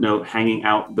Post-it note hanging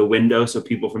out the window so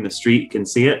people from the street can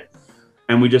see it.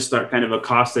 And we just start kind of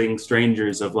accosting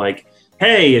strangers of like,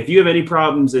 hey, if you have any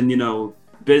problems in,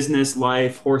 business,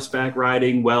 life, horseback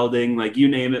riding, welding, like you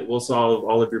name it, we'll solve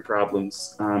all of your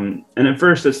problems. And at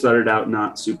first it started out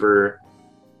not super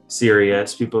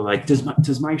serious. People are like,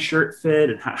 does my shirt fit?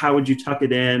 And how would you tuck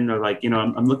it in? Or like,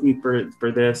 I'm looking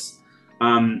for this.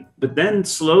 But then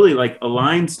slowly, like a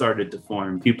line started to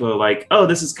form. People are like, oh,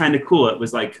 this is kind of cool. It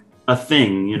was like a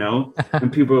thing,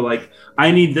 and people are like, I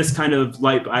need this kind of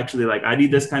light. Actually, like I need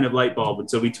this kind of light bulb. And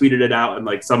so we tweeted it out and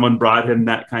like someone brought him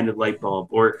that kind of light bulb.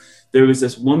 Or there was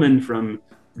this woman from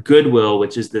Goodwill,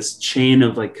 which is this chain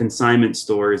of like consignment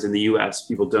stores in the US.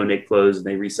 People donate clothes and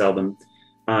they resell them.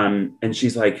 And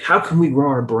she's like, how can we grow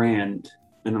our brand?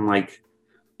 And I'm like,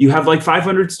 you have like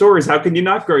 500 stores. How can you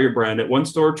not grow your brand? At one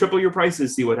store, triple your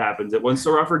prices, see what happens. At one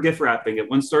store, offer gift wrapping. At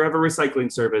one store, have a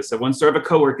recycling service. At one store, have a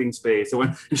co-working space.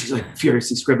 And she's like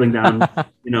furiously scribbling down,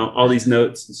 all these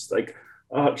notes. It's like,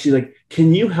 she's like,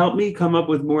 can you help me come up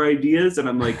with more ideas? And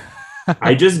I'm like,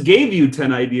 I just gave you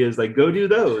 10 ideas, like go do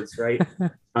those, right?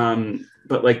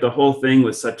 But like the whole thing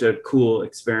was such a cool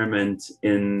experiment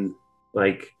in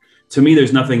like, to me,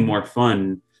 there's nothing more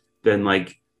fun than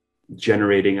like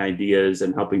generating ideas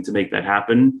and helping to make that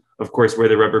happen. Of course, where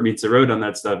the rubber meets the road on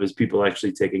that stuff is people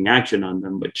actually taking action on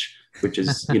them, which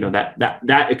is, you know,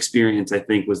 that experience, I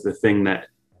think, was the thing that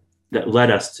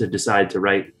led us to decide to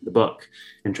write the book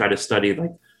and try to study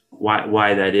like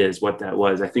why that is, what that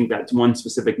was. I think that's one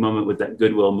specific moment with that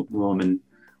Goodwill woman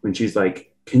when she's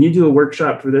like, "Can you do a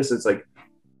workshop for this?" It's like,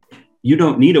 you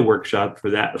don't need a workshop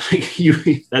for that.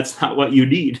 Like that's not what you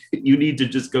need. You need to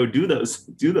just go do those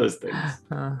things.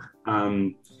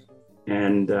 Um,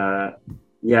 and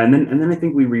yeah, and then I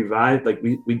think we revived, like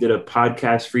we did a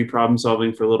podcast, free problem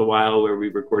solving, for a little while, where we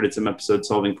recorded some episodes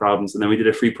solving problems, and then we did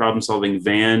a free problem solving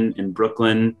van in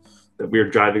Brooklyn that we were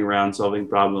driving around solving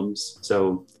problems.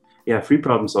 So yeah, free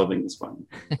problem solving is fun.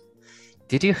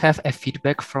 Did you have a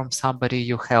feedback from somebody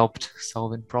you helped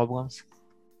solving problems?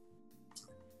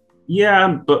 Yeah,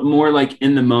 but more like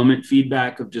in the moment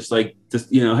feedback of just like,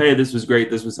 you know, hey, this was great,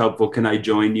 this was helpful, can I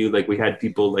join you? Like we had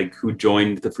people like who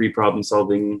joined the free problem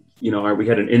solving, you know, or we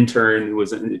had an intern who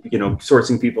was, you know,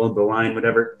 sourcing people in the line,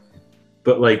 whatever.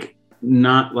 But like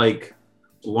not like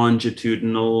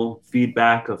longitudinal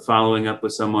feedback of following up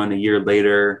with someone a year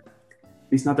later.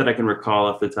 At least not that I can recall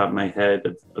off the top of my head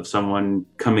of someone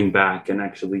coming back and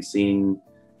actually seeing,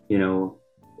 you know,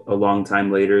 a long time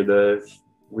later the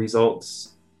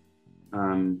results.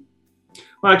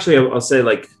 Well, actually, I'll say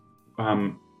like,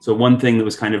 so one thing that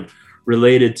was kind of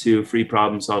related to free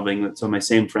problem solving. So my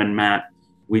same friend, Matt,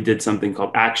 we did something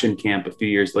called Action Camp a few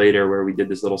years later, where we did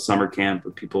this little summer camp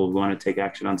with people who want to take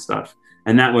action on stuff.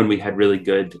 And that one we had really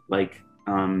good, like,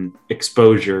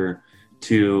 exposure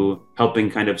to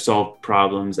helping kind of solve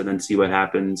problems and then see what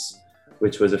happens,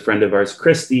 which was a friend of ours,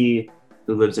 Christy,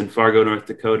 who lives in Fargo, North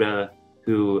Dakota,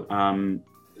 who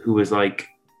was like,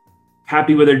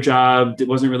 happy with her job. It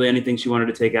wasn't really anything she wanted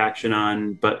to take action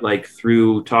on, but like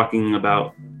through talking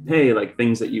about, hey, like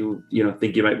things that you know,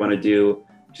 think you might want to do.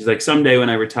 She's like, someday when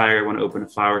I retire, I want to open a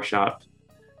flower shop.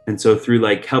 And so through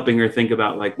like helping her think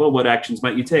about like, well, what actions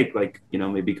might you take? Like, you know,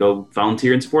 maybe go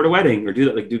volunteer and support a wedding or do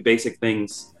that, like do basic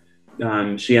things.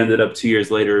 She ended up 2 years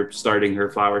later starting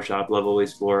her flower shop, Love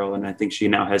Always Floral. And I think she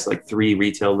now has like 3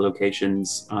 retail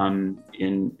locations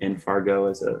in Fargo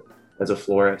as a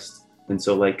florist. And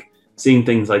so like, seeing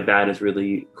things like that is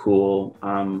really cool,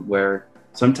 where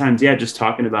sometimes, yeah, just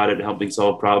talking about it, helping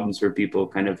solve problems for people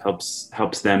kind of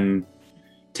helps them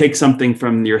take something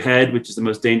from your head, which is the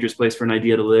most dangerous place for an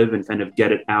idea to live, and kind of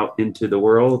get it out into the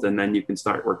world, and then you can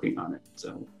start working on it.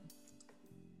 So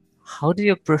how do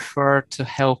you prefer to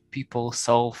help people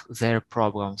solve their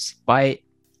problems? By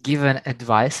giving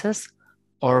advices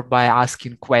or by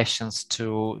asking questions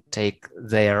to take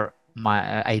their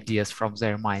ideas from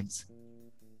their minds?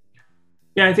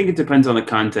 yeah, I think it depends on the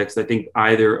context. I think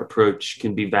either approach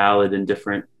can be valid in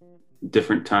different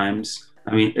times.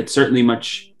 I mean, it's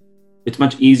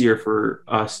much easier for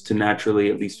us to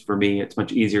naturally, at least for me, it's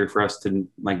much easier for us to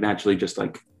like naturally just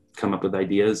like come up with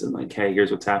ideas and like, hey,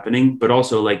 here's what's happening. But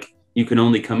also like you can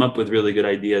only come up with really good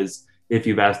ideas if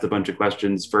you've asked a bunch of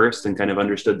questions first and kind of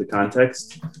understood the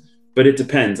context. But it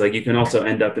depends. Like you can also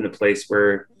end up in a place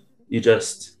where you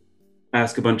just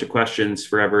ask a bunch of questions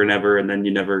forever and ever, and then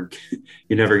you never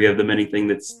give them anything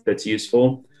that's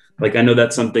useful. Like I know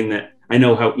that's something that I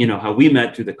know how we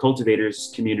met through the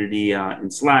cultivators community in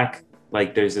Slack.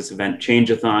 Like there's this event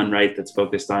Change-a-thon, right, that's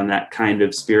focused on that kind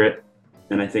of spirit.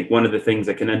 And I think one of the things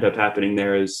that can end up happening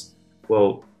there is,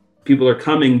 well, people are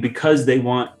coming because they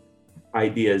want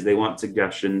ideas, they want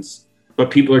suggestions,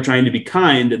 but people are trying to be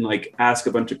kind and like ask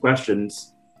a bunch of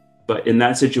questions. But in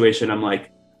that situation, I'm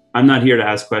like, I'm not here to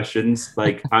ask questions.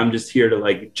 Like, I'm just here to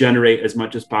like generate as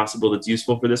much as possible that's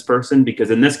useful for this person,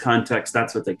 because in this context,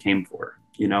 that's what they came for.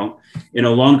 You know, in a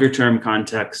longer term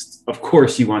context, of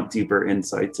course, you want deeper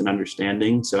insights and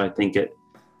understanding. So I think it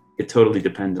totally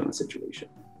depends on the situation.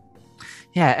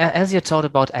 Yeah, as you told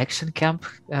about Action Camp,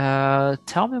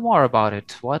 tell me more about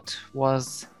it. What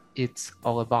was it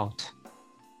all about?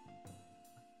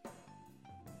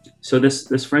 So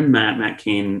this friend Matt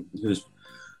Kane, who's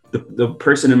the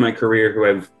person in my career who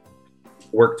I've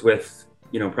worked with,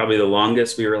 you know, probably the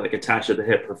longest. We were like attached at the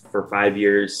hip for 5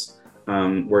 years,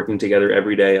 working together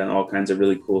every day on all kinds of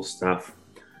really cool stuff.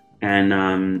 And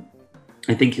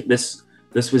I think this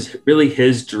was really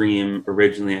his dream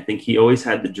originally. I think he always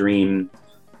had the dream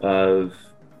of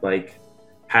like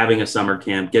having a summer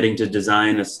camp, getting to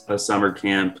design a summer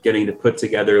camp, getting to put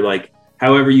together like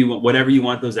whatever you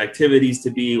want those activities to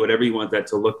be, whatever you want that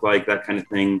to look like, that kind of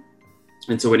thing.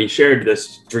 And so when he shared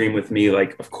this dream with me,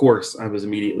 like, of course, I was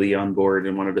immediately on board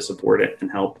and wanted to support it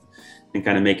and help and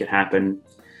kind of make it happen.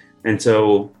 And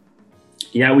so,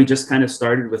 yeah, we just kind of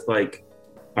started with like,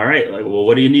 all right, like, well,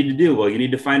 what do you need to do? Well, you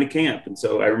need to find a camp. And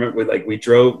so I remember like we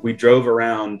drove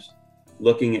around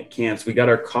looking at camps. We got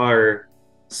our car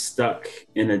stuck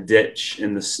in a ditch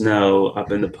in the snow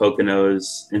up in the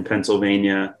Poconos in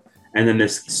Pennsylvania. And then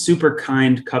this super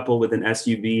kind couple with an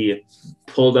SUV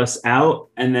pulled us out.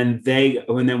 And then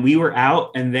we were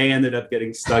out and they ended up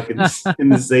getting stuck in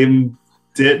the same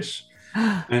ditch.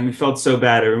 And we felt so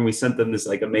bad. I remember we sent them this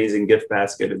like amazing gift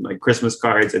basket and like Christmas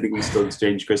cards. I think we still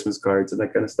exchange Christmas cards and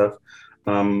that kind of stuff.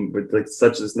 With like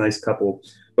such this nice couple.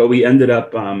 But we ended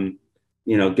up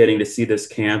getting to see this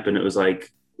camp, and it was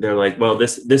like they're like, well,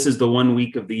 this is the 1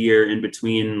 week of the year in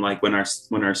between like when our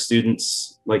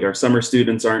students, like our summer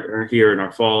students aren't here in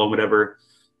our fall and whatever.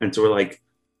 And so we're like,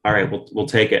 all right, we'll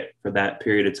take it for that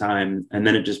period of time. And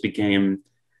then it just became,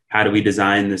 how do we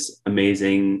design this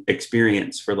amazing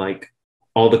experience for like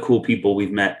all the cool people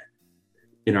we've met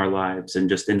in our lives, and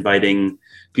just inviting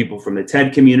people from the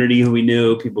TED community who we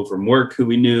knew, people from work who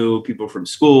we knew, people from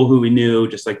school who we knew,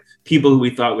 just like people who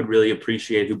we thought would really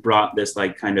appreciate, who brought this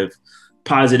like kind of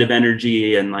positive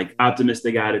energy and like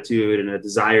optimistic attitude and a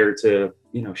desire to,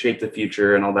 shape the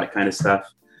future and all that kind of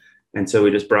stuff. And so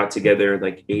we just brought together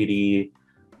like 80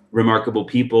 remarkable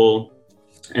people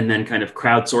and then kind of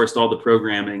crowdsourced all the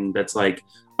programming that's like,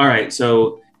 all right,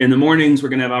 so in the mornings, we're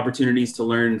going to have opportunities to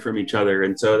learn from each other.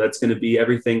 And so that's going to be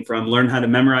everything from learn how to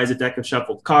memorize a deck of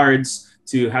shuffled cards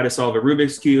to how to solve a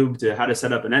Rubik's Cube to how to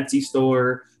set up an Etsy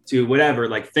store to whatever,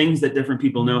 like things that different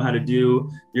people know how to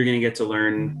do. You're going to get to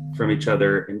learn from each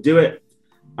other and do it.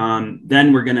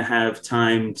 Then we're going to have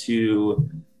time to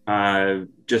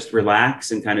just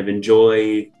relax and kind of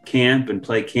enjoy camp and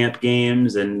play camp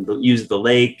games and use the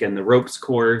lake and the ropes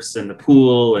course and the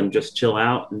pool and just chill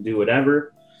out and do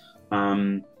whatever.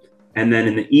 And then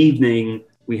in the evening,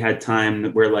 we had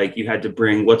time where like you had to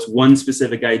bring what's one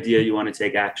specific idea you want to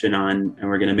take action on. And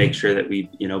we're going to make sure that we,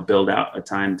 build out a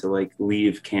time to like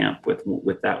leave camp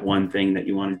with that one thing that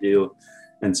you want to do.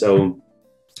 And so,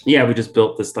 yeah, we just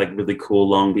built this like really cool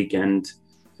long weekend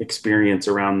experience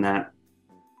around that.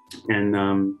 And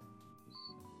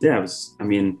it was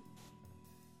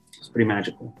pretty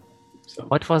magical. So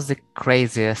What was the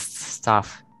craziest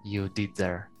stuff you did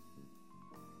there?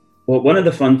 well, one of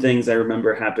the fun things I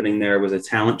remember happening there was a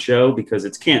talent show, because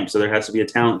it's camp, so there has to be a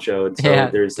talent show. And so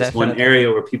there's this one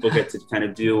area where people get to kind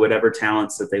of do whatever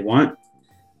talents that they want.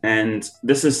 And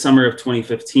this is summer of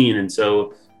 2015. And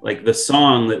so like the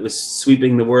song that was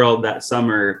sweeping the world that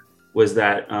summer was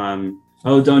that,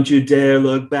 oh, don't you dare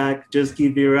look back, just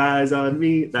keep your eyes on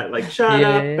me. That like, shut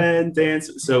up and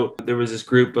dance. So there was this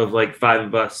group of like 5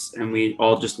 of us, and we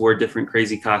all just wore different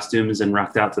crazy costumes and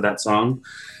rocked out to that song.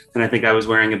 And I think I was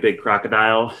wearing a big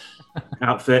crocodile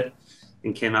outfit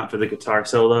and came out for the guitar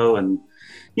solo and,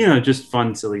 just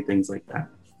fun, silly things like that.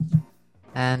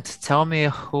 And tell me,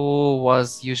 who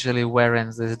was usually wearing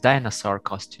this dinosaur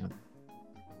costume?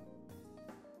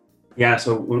 Yeah,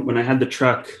 so when I had the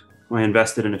truck, I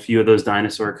invested in a few of those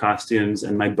dinosaur costumes,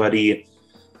 and my buddy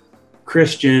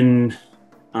Christian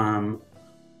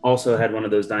also had one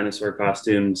of those dinosaur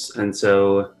costumes. And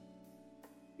so,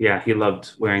 yeah, he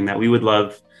loved wearing that. We would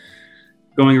love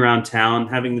going around town,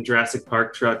 having the Jurassic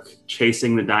Park truck,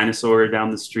 chasing the dinosaur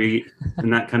down the street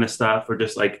and that kind of stuff, or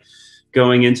just like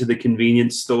going into the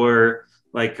convenience store,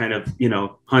 like kind of,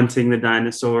 hunting the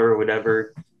dinosaur or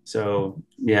whatever. So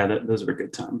yeah, those were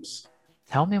good times.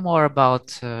 Tell me more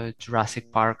about Jurassic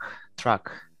Park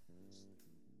truck.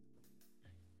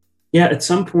 Yeah, at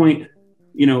some point,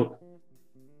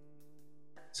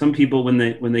 some people when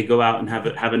they go out and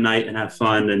have a night and have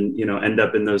fun and end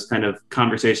up in those kind of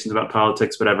conversations about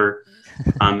politics, whatever.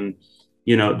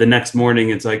 The next morning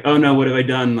it's like, oh no, what have I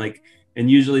done? Like,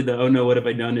 and usually the oh no, what have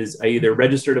I done is I either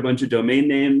registered a bunch of domain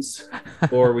names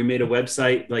or we made a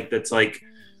website like that's like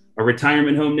a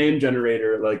retirement home name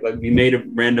generator. Like we made a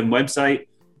random website,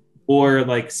 or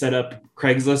like set up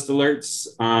Craigslist alerts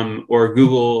or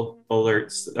Google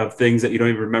alerts of things that you don't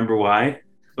even remember why.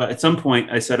 But at some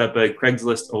point I set up a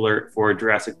Craigslist alert for a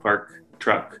Jurassic Park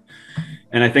truck.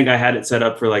 And I think I had it set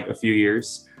up for like a few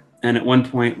years. And at one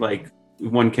point, like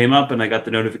one came up and I got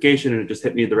the notification and it just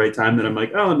hit me at the right time. That I'm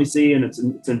like, oh, let me see. And it's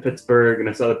in Pittsburgh, and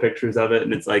I saw the pictures of it.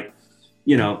 And it's like,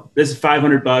 this is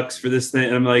 $500 for this thing.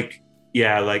 And I'm like,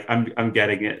 yeah, like I'm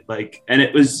getting it. Like, and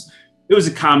it was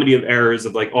a comedy of errors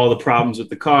of like all the problems with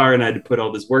the car, and I had to put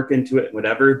all this work into it and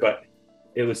whatever, but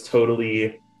it was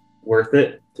totally worth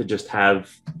it to just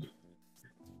have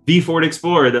the Ford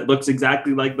Explorer that looks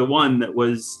exactly like the one that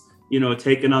was,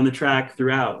 taken on the track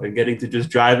throughout, and getting to just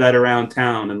drive that around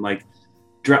town, and like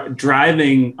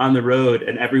driving on the road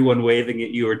and everyone waving at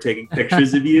you or taking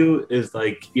pictures of you is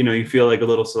like, you feel like a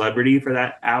little celebrity for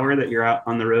that hour that you're out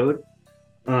on the road.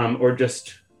 Or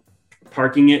just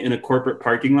parking it in a corporate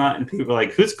parking lot and people are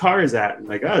like, whose car is that? And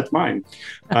like, oh, it's mine.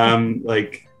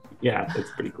 Like, yeah, it's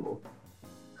pretty cool.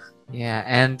 Yeah,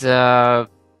 and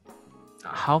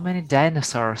how many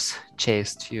dinosaurs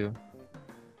chased you?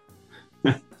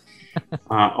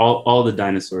 All the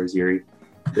dinosaurs, Yuri.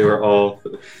 They were all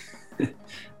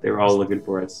they were all looking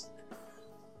for us.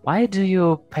 Why do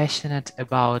you passionate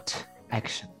about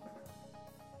action?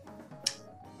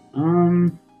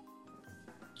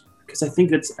 Because I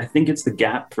think it's the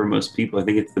gap for most people. I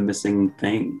think it's the missing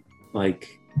thing. Like,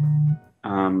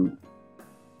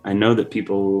 I know that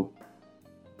a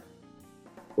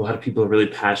lot of people are really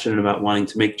passionate about wanting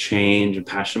to make change and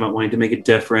passionate about wanting to make a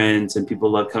difference, and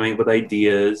people love coming up with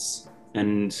ideas.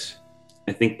 And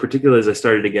I think particularly as I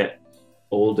started to get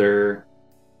older,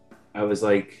 I was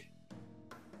like,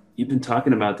 you've been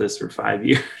talking about this for 5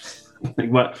 years.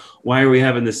 Like, why are we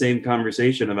having the same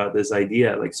conversation about this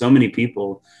idea? Like, so many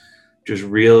people just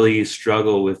really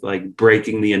struggle with like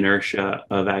breaking the inertia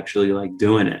of actually like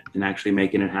doing it and actually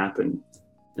making it happen.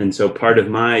 And so part of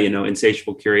my,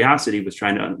 insatiable curiosity was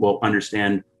trying to,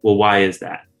 understand, why is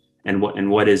that? And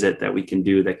what is it that we can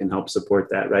do that can help support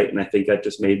that, right? And I think that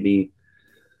just made me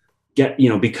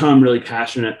become really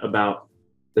passionate about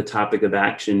the topic of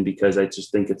action, because I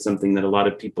just think it's something that a lot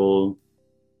of people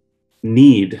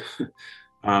need.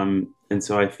 And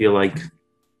so I feel like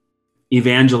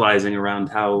evangelizing around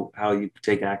how you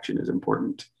take action is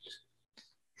important.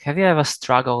 Have you ever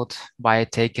struggled by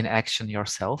taking action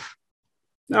yourself?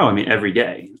 No, I mean, every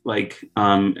day. Like,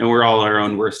 and we're all our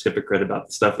own worst hypocrite about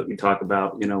the stuff that we talk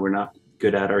about. We're not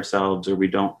good at ourselves, or we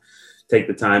don't take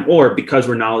the time, or because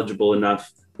we're knowledgeable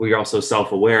enough, we're also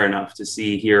self-aware enough to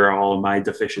see, here are all of my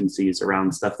deficiencies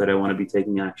around stuff that I want to be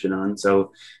taking action on.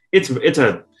 So it's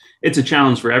a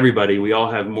challenge for everybody. We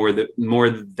all have more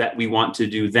that we want to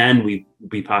do than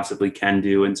we possibly can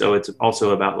do. And so it's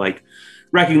also about like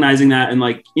recognizing that and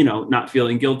like, not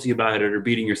feeling guilty about it or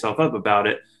beating yourself up about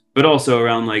it, but also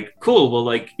around like, cool, well,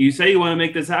 like you say you want to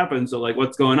make this happen. So like,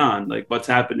 what's going on? Like, what's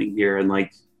happening here? And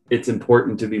like, it's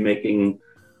important to be making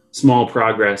small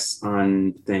progress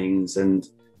on things. And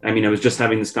I mean, I was just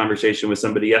having this conversation with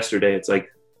somebody yesterday. It's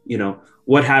like,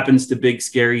 what happens to big,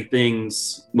 scary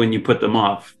things when you put them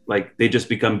off? Like, they just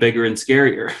become bigger and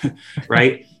scarier,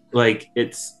 right? Like,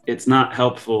 it's not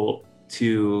helpful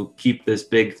to keep this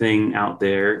big thing out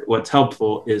there. What's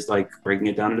helpful is like breaking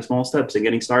it down into small steps and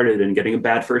getting started and getting a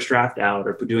bad first draft out,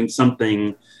 or doing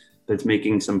something that's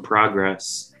making some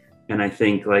progress. And I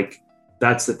think like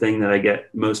that's the thing that I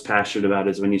get most passionate about,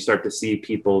 is when you start to see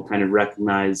people kind of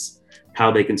recognize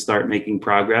how they can start making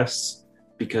progress.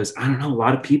 Because I don't know, a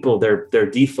lot of people,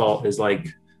 their default is like,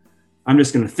 I'm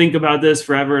just going to think about this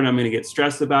forever, and I'm going to get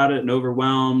stressed about it and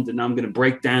overwhelmed, and I'm going to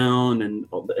break down. And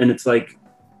it's like,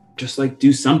 just like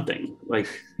do something, like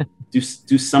do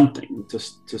something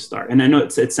to start. And I know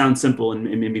it sounds simple and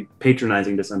maybe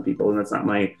patronizing to some people, and that's not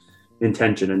my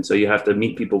intention. And so you have to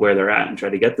meet people where they're at and try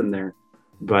to get them there.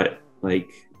 But like,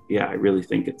 yeah, I really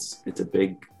think it's a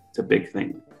big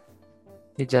thing.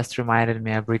 You just reminded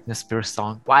me of Britney Spears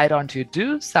song, Why Don't You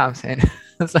Do Something?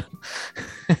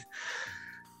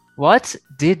 What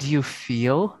did you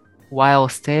feel while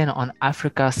staying on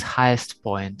Africa's highest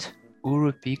point,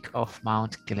 Uru Peak of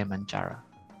Mount Kilimanjaro?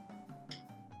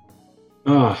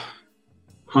 Oh,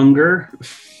 hunger,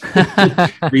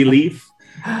 relief.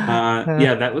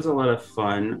 Yeah, that was a lot of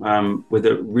fun. With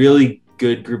a really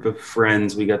good group of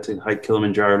friends, we got to hike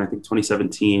Kilimanjaro in I think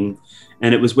 2017,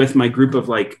 and it was with my group of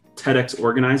like TEDx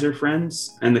organizer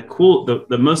friends. And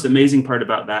the most amazing part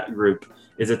about that group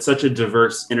is it's such a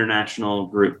diverse international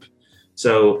group.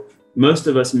 So most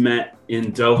of us met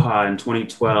in Doha in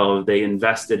 2012. They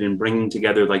invested in bringing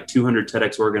together like 200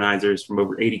 TEDx organizers from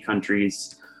over 80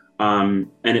 countries. And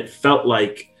it felt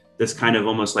like this kind of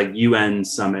almost like UN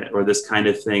summit, or this kind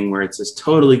of thing where it's this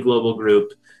totally global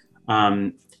group.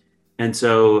 And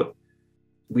so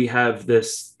we have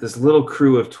this little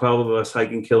crew of 12 of us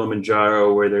hiking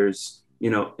Kilimanjaro, where there's,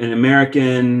 an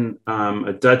American,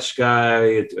 a Dutch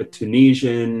guy, a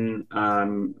Tunisian,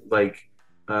 a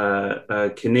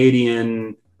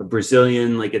Canadian, a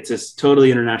Brazilian. Like, it's this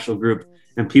totally international group,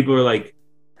 and people are like,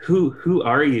 who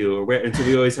are you? Or where? And so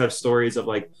we always have stories of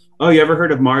like, oh, you ever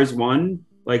heard of Mars One?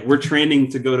 Like, we're training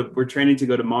to go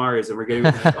to Mars, and we're getting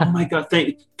like, oh my God,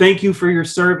 thank you for your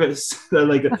service.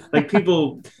 like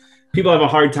people have a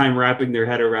hard time wrapping their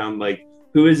head around like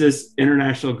who is this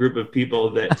international group of people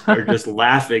that are just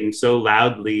laughing so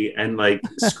loudly and like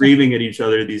screaming at each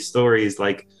other these stories?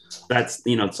 Like that's,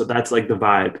 so that's like the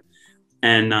vibe.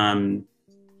 And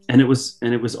it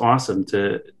was awesome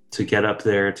to get up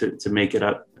there, to make it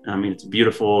up. I mean, it's a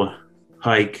beautiful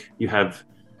hike. We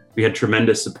had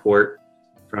tremendous support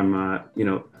from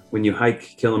when you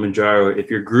hike Kilimanjaro, if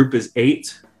your group is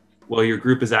 8, well, your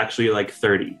group is actually like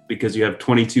 30, because you have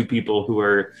 22 people who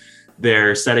are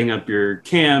there setting up your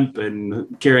camp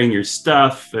and carrying your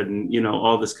stuff and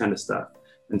all this kind of stuff.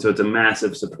 And so it's a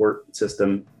massive support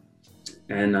system.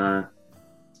 And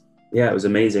yeah, it was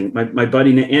amazing. My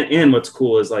buddy, and what's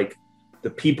cool is like the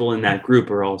people in that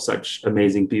group are all such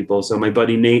amazing people. So my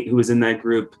buddy Nate, who was in that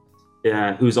group,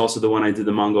 who's also the one I did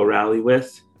the Mongol rally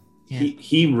with,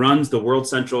 he runs the World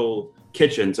Central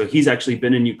Kitchen. So he's actually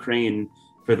been in Ukraine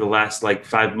for the last like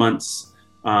 5 months,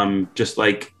 just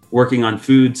like working on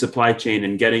food supply chain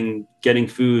and getting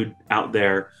food out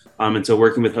there. And so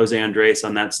working with Jose Andres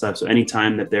on that stuff. So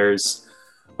anytime that there's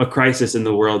a crisis in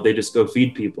the world, they just go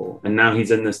feed people. And now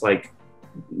he's in this like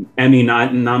Emmy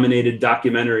nominated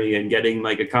documentary and getting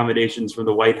like accommodations from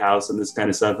the White House and this kind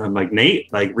of stuff. I'm like,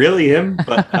 Nate, like really him?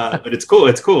 But but it's cool.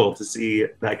 It's cool to see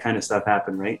that kind of stuff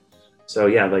happen, right? So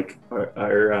yeah, like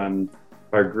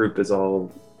our group is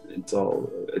it's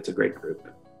a great group.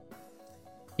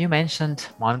 You mentioned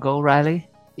Mongol Rally.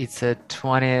 It's a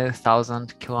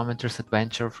 20,000 kilometers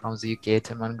adventure from the UK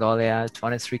to Mongolia,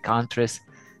 23 countries.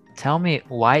 Tell me,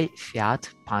 why Fiat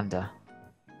Panda?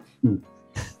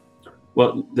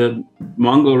 Well, the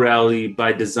Mongol Rally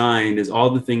by design is all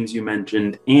the things you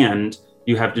mentioned, and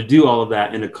you have to do all of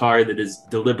that in a car that is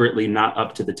deliberately not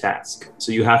up to the task.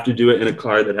 So you have to do it in a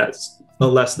car that has a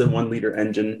less than 1 liter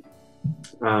engine,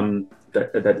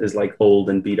 that is like old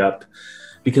and beat up,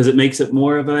 because it makes it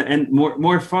more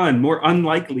fun, more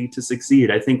unlikely to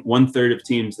succeed. I think 1/3 of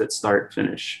teams that start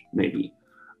finish, maybe,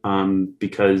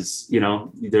 because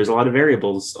there's a lot of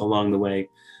variables along the way.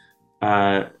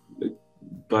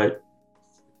 But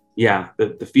yeah,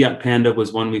 the Fiat Panda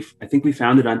was one I think we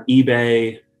found it on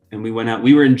eBay, and we went out.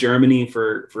 We were in Germany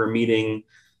for a meeting,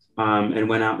 and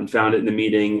went out and found it in the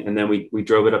meeting, and then we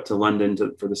drove it up to London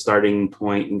for the starting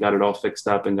point and got it all fixed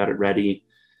up and got it ready.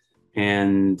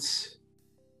 And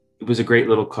it was a great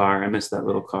little car. I miss that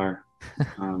little car.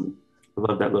 I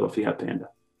love that little Fiat Panda.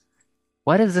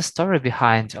 What is the story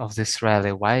behind of this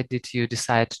rally? Why did you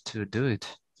decide to do it?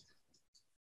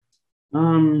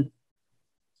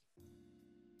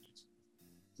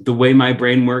 The way my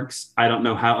brain works, I don't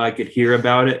know how I could hear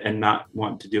about it and not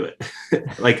want to do it.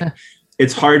 Like,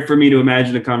 it's hard for me to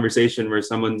imagine a conversation where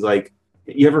someone's like,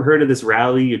 you ever heard of this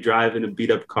rally? You drive in a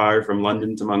beat up car from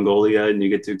London to Mongolia and you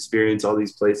get to experience all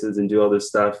these places and do all this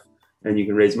stuff, and you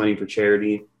can raise money for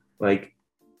charity. Like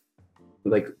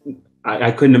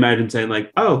I couldn't imagine saying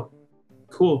like, oh,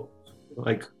 cool.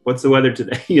 Like, what's the weather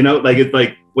today? Like, it's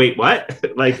like, wait, what?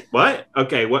 Like, what?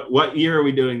 Okay. What year are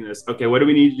we doing this? Okay. What do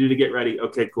we need to do to get ready?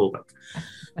 Okay, cool. Like,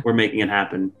 we're making it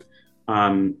happen.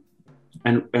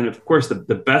 And of course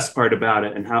the best part about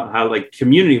it, and how like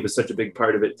community was such a big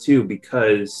part of it too,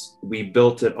 because we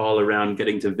built it all around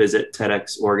getting to visit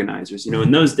TEDx organizers.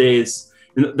 In those days,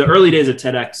 in the early days of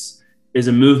TEDx is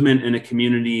a movement and a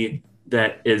community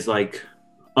that is like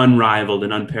unrivaled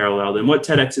and unparalleled. And what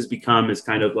TEDx has become is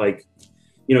kind of like,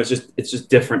 it's just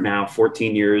different now,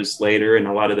 14 years later, and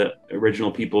a lot of the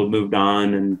original people have moved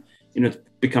on, and it's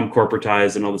become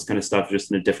corporatized and all this kind of stuff,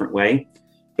 just in a different way.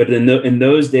 But in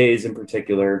those days in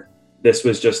particular, this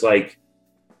was just like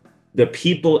the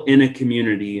people in a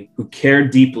community who care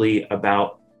deeply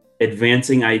about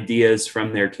advancing ideas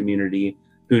from their community,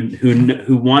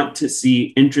 who want to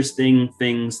see interesting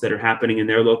things that are happening in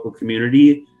their local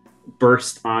community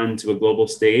burst onto a global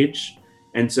stage.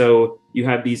 And so you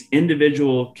have these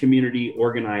individual community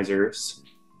organizers,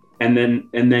 and then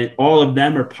all of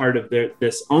them are part of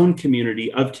this own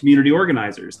community of community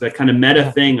organizers, that kind of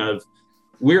meta thing of,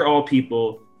 we're all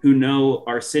people who know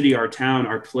our city, our town,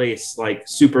 our place like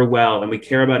super well, and we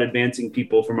care about advancing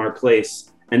people from our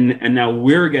place. And now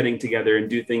we're getting together and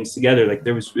do things together. Like,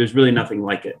 there's really nothing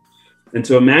like it. And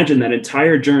so imagine that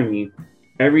entire journey,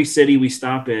 every city we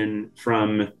stop in,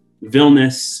 from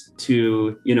Vilnius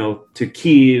to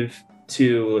Kyiv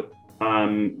to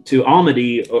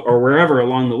Almaty or wherever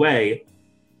along the way.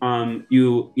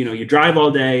 You drive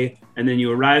all day, and then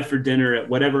you arrive for dinner at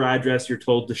whatever address you're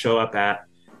told to show up at.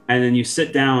 And then you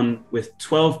sit down with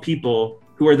 12 people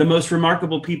who are the most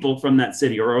remarkable people from that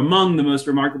city, or among the most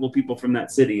remarkable people from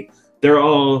that city. They're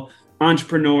all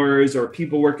entrepreneurs or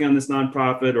people working on this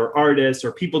nonprofit or artists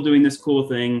or people doing this cool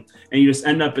thing. And you just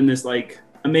end up in this like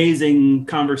amazing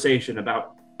conversation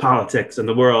about politics and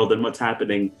the world and what's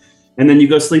happening. And then you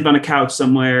go sleep on a couch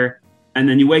somewhere, and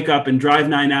then you wake up and drive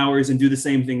 9 hours and do the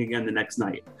same thing again the next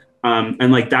night.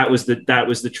 And like that was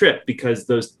the trip, because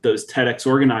those TEDx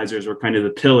organizers were kind of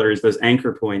the pillars, those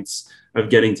anchor points of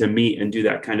getting to meet and do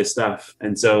that kind of stuff.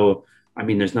 And so, I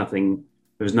mean, there's nothing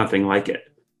like it.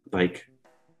 Like,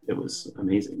 it was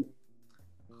amazing.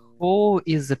 Who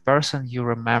is the person you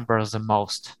remember the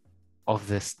most of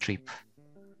this trip?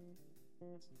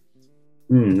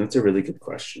 That's a really good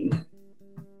question.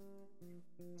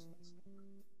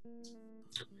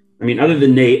 I mean, other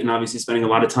than Nate, and obviously spending a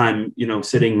lot of time,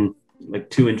 sitting like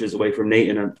 2 inches away from Nate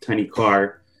in a tiny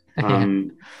car,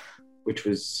 which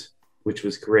was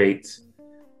great.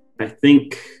 I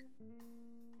think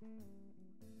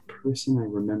person I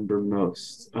remember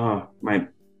most. Oh, my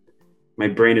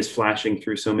brain is flashing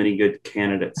through so many good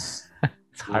candidates.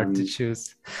 It's hard to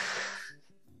choose.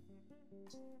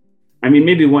 I mean,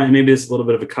 maybe it's a little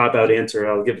bit of a cop-out answer.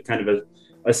 I'll give kind of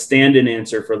a stand-in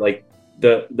answer for like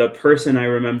the person I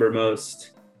remember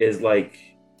most is like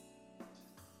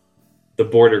the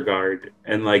border guard.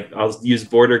 And like, I'll use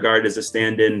border guard as a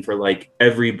stand-in for like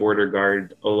every border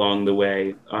guard along the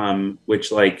way,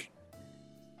 which like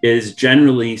is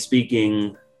generally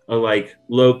speaking a like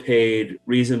low-paid,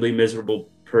 reasonably miserable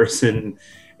person.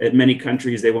 At many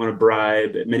countries they want to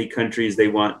bribe. At many countries they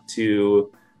want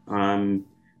to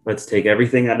let's take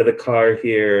everything out of the car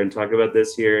here and talk about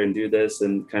this here and do this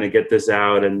and kind of get this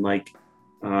out. And like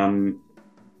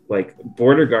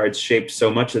border guards shaped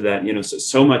so much of that,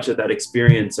 so much of that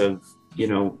experience of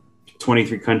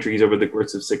 23 countries over the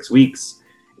course of 6 weeks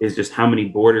is just how many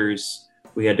borders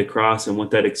we had to cross and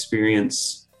what that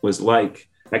experience was like.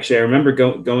 Actually, I remember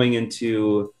going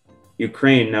into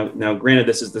Ukraine. Now, granted,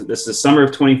 this is the summer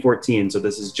of 2014, so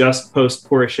this is just post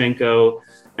Poroshenko,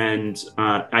 and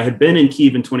I had been in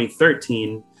Kyiv in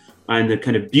 2013, and the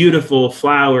kind of beautiful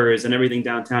flowers and everything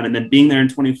downtown, and then being there in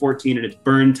 2014, and it's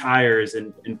burned tires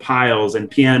and piles and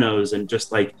pianos, and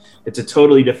just like it's a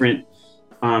totally different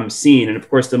scene. And of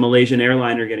course, the Malaysian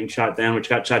airliner getting shot down, which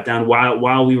got shot down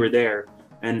while we were there,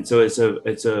 and so it was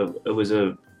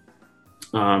a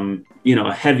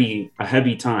heavy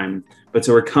time. But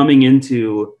so we're coming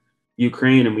into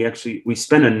Ukraine, and we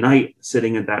spent a night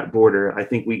sitting at that border. I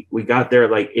think we got there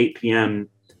at like 8 p.m.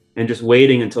 and just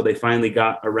waiting until they finally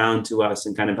got around to us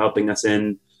and kind of helping us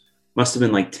in. Must have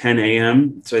been like 10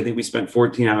 a.m. So I think we spent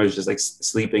 14 hours just like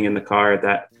sleeping in the car at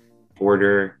that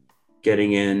border,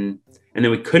 getting in. And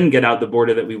then we couldn't get out the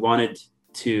border that we wanted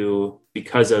to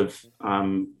because of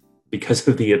the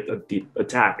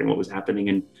attack and what was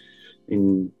happening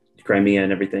in Crimea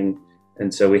and everything.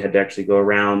 And so we had to actually go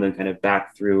around and kind of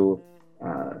back through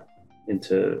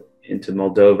into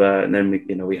Moldova, and then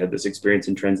we had this experience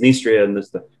in Transnistria, and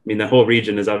the whole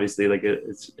region is obviously like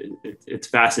it's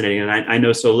fascinating, and I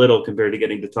know so little compared to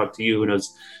getting to talk to you, who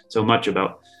knows so much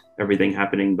about everything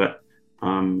happening. But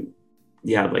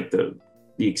like the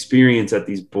experience at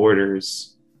these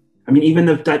borders. I mean, even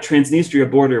that Transnistria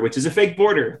border, which is a fake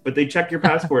border, but they check your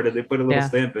passport and they put a little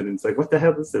stamp in, and it's like, what the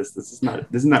hell is this? This is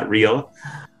not real.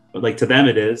 But like to them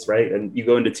it is, right? And you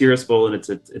go into Tiraspol and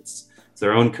it's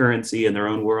their own currency and their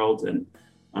own world. And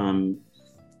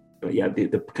but yeah,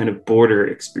 the kind of border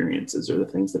experiences are the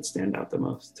things that stand out the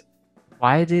most.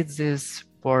 Why did these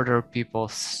border people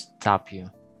stop you?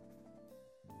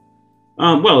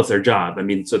 Well, it's their job. I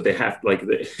mean, so they have but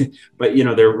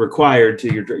they're required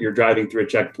to. You're driving through a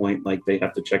checkpoint, like they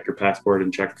have to check your passport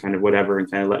and check kind of whatever and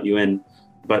kind of let you in.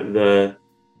 But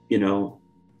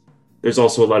there's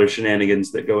also a lot of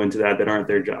shenanigans that go into that aren't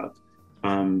their job.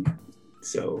 And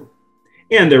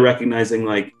they're recognizing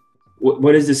like,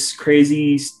 what is this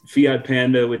crazy Fiat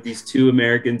Panda with these 2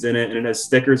 Americans in it, and it has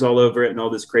stickers all over it and all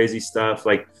this crazy stuff.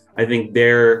 Like, I think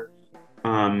their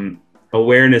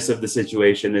awareness of the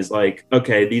situation is like,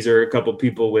 okay, these are a couple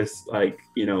people with like,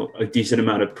 a decent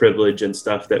amount of privilege and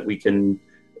stuff that we could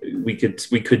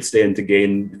stand to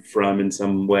gain from in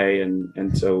some way.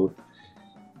 And so,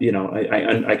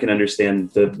 I can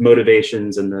understand the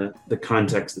motivations and the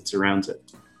context that surrounds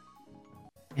it.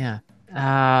 Yeah.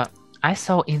 I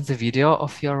saw in the video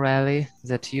of your rally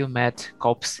that you met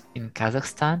cops in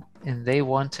Kazakhstan and they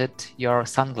wanted your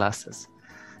sunglasses.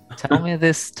 Tell me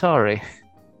this story.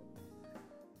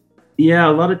 Yeah,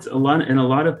 a lot of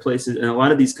places, and a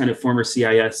lot of these kind of former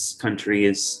CIS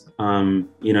countries,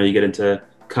 you get into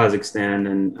Kazakhstan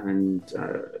and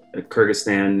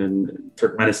Kyrgyzstan and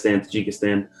Turkmenistan,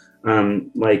 Tajikistan,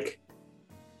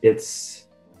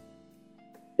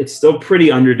 it's still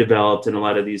pretty underdeveloped in a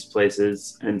lot of these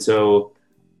places. And so,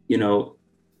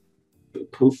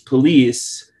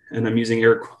 police and I'm using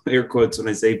air quotes when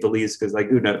I say police, because like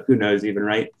who knows even,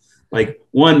 right? Like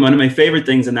one of my favorite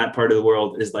things in that part of the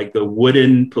world is like the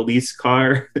wooden police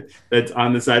car that's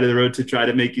on the side of the road to try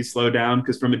to make you slow down,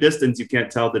 because from a distance you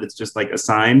can't tell that it's just like a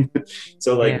sign.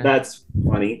 So like Yeah. that's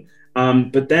funny.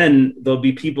 But then there'll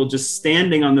be people just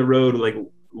standing on the road, like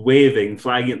waving,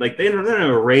 flagging, like they don't have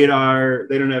a radar,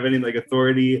 they don't have any like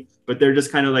authority, but they're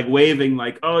just kind of like waving,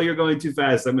 like, oh, you're going too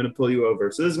fast, I'm going to pull you over.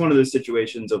 So this is one of those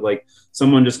situations of like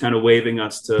someone just kind of waving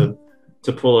us to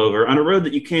pull over on a road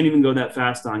that you can't even go that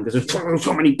fast on, because there's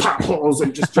so many potholes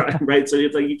and just try, right? So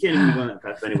it's like you can't even be going that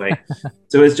fast anyway.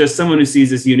 So it's just someone who sees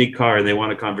this unique car and they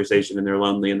want a conversation and they're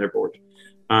lonely and they're bored.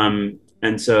 And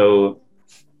so,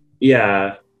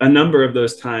 yeah, a number of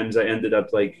those times I ended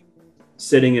up like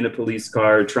sitting in a police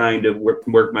car trying to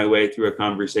work my way through a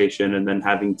conversation, and then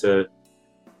having to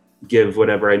give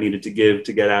whatever I needed to give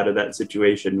to get out of that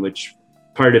situation, which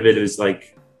part of it is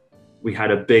like we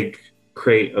had a big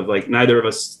crate of, like, neither of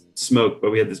us smoke, but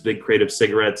we had this big crate of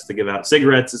cigarettes to give out.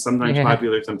 Cigarettes is sometimes Yeah.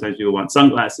 popular. Sometimes people want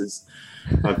sunglasses,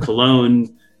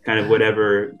 cologne, kind of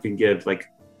whatever you can give. Like,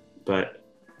 but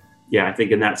yeah, I think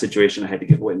in that situation, I had to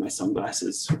give away my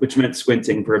sunglasses, which meant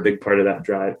squinting for a big part of that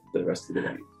drive the rest of the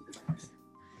day.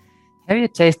 Have you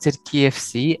tasted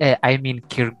KFC? I mean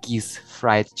Kyrgyz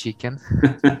fried chicken.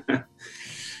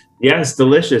 Yes,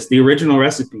 delicious. The original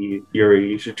recipe, Yuri.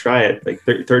 You should try it. Like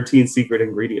 13 secret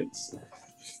ingredients.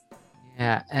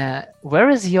 Yeah. Where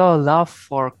is your love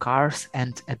for cars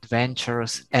and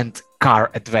adventures and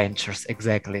car adventures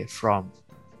exactly from?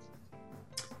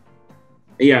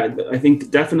 Yeah, I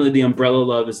think definitely the umbrella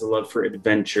love is the love for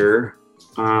adventure.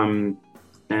 And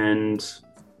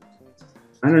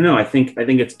I don't know. I think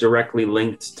it's directly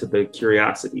linked to the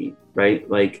curiosity, right?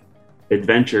 Like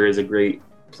adventure is a great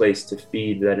place to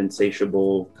feed that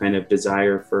insatiable kind of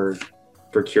desire for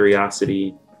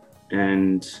curiosity,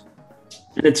 and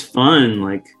it's fun.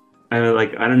 Like I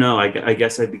don't know. I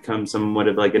guess I've become somewhat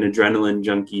of like an adrenaline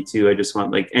junkie too. I just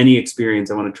want like any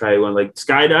experience. I want to try one, like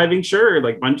skydiving, sure.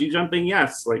 Like bungee jumping,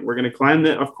 yes. Like we're gonna climb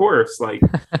it, of course. Like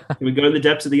can we go to the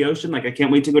depths of the ocean? Like I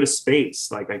can't wait to go to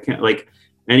space. Like I can't, like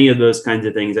any of those kinds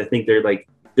of things. I think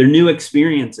they're new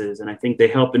experiences, and I think they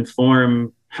help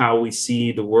inform how we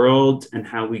see the world and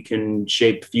how we can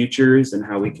shape futures and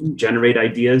how we can generate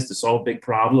ideas to solve big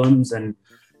problems. And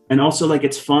also, like,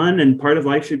 it's fun, and part of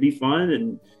life should be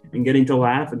fun, and getting to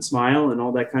laugh and smile and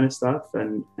all that kind of stuff,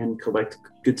 and collect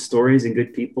good stories and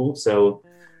good people. So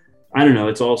I don't know,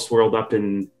 it's all swirled up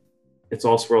in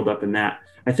that.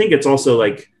 I think it's also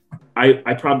like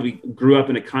I probably grew up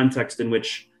in a context in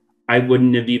which I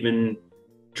wouldn't have even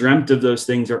dreamt of those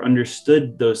things or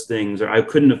understood those things, or I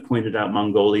couldn't have pointed out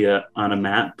Mongolia on a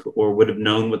map or would have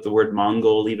known what the word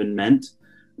Mongol even meant,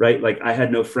 right? Like I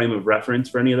had no frame of reference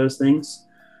for any of those things.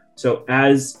 So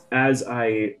as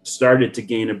I started to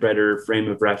gain a better frame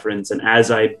of reference, and as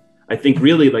I think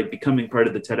really like becoming part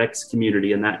of the TEDx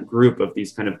community, and that group of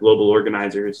these kind of global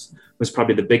organizers was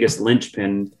probably the biggest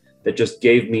linchpin that just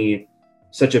gave me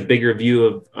such a bigger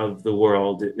view of the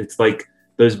world. It's like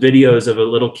those videos of a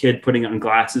little kid putting on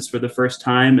glasses for the first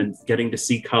time and getting to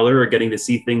see color or getting to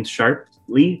see things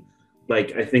sharply.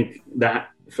 Like, I think that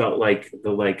felt like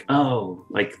oh,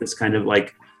 like this kind of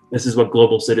like, this is what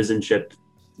global citizenship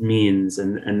means.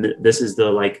 And this is the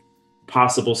like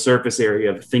possible surface area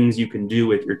of things you can do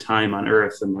with your time on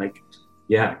Earth. And like,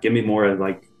 yeah, give me more of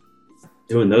like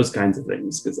doing those kinds of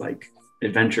things. Cause like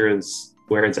adventure is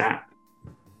where it's at.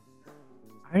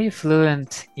 Are you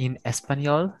fluent in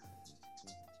Espanol?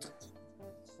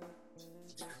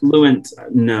 Fluent,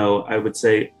 no. I would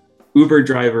say Uber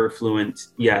driver fluent,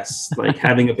 yes. Like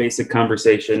having a basic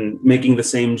conversation, making the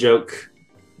same joke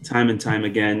time and time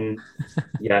again,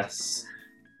 yes.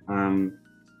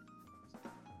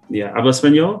 Yeah, habla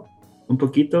español? Un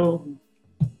poquito?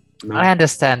 No. I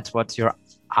understand what you're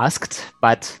asked,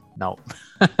 but no.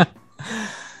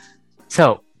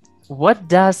 So, what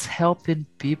does helping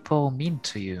people mean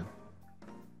to you?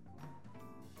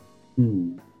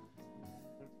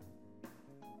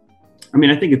 I mean,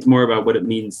 I think it's more about what it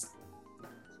means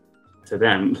to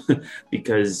them,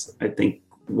 because I think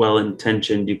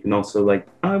well-intentioned, you can also like,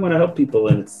 oh, I want to help people,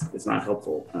 and it's not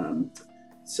helpful.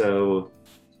 So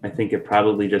I think it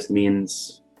probably just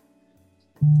means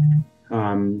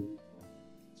having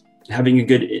a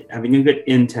good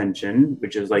intention,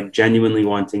 which is like genuinely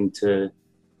wanting to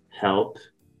help,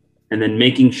 and then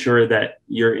making sure that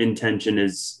your intention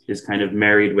is kind of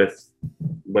married with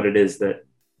what it is that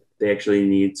they actually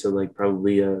need. So like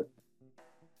probably a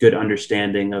good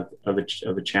understanding of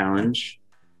a challenge,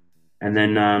 and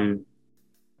then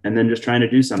just trying to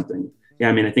do something. Yeah,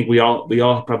 I mean, I think we all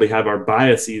probably have our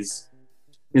biases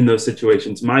in those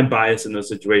situations. My bias in those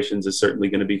situations is certainly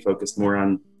going to be focused more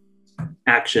on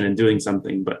action and doing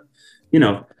something, but you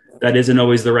know, that isn't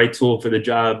always the right tool for the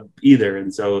job either.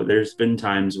 And so there's been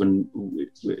times when,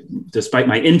 despite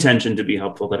my intention to be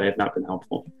helpful, that I have not been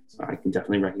helpful. So I can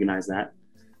definitely recognize that.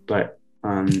 But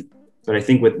but I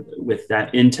think with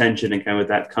that intention and kind of with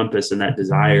that compass and that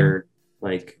desire,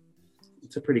 like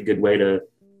it's a pretty good way to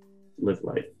live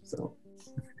life. So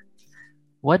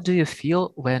What do you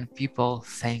feel when people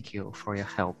thank you for your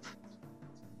help?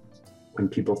 when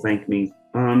people thank me,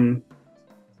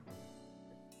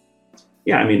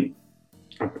 yeah, I mean,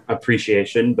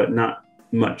 appreciation, but not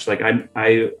much. Like I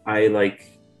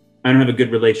like, I don't have a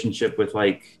good relationship with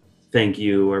like thank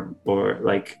you or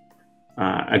like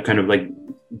I kind of like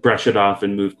brush it off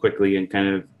and move quickly and kind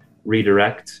of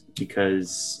redirect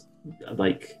because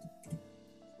like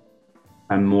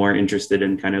I'm more interested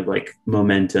in kind of like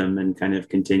momentum and kind of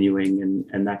continuing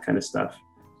and that kind of stuff.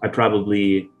 I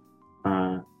probably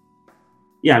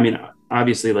yeah, I mean,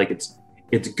 obviously like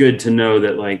it's good to know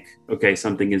that like okay,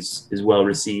 something is well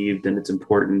received and it's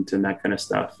important and that kind of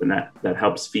stuff, and that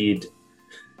helps feed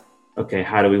okay,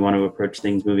 how do we want to approach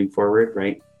things moving forward,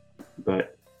 right?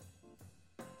 But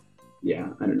yeah,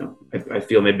 I don't know. I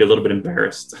feel maybe a little bit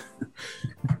embarrassed.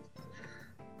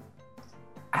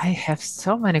 I have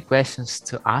so many questions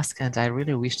to ask, and I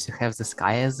really wish to have the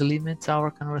sky as the limit to our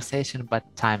conversation, but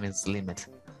time is the limit.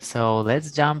 So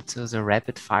let's jump to the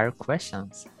rapid fire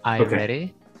questions. Are you Okay.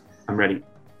 ready? I'm ready.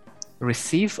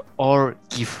 Receive or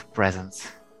give presents?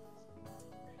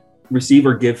 Receive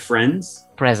or give friends?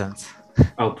 Presents.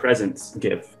 Oh, presents,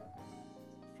 give.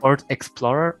 Ford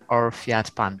Explorer or Fiat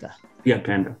Panda? Fiat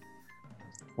Panda.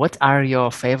 What are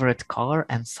your favorite color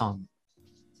and song?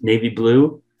 Navy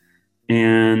blue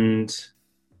and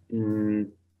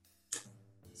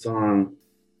song.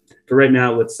 For right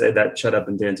now, let's say that Shut Up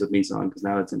and Dance With Me song, because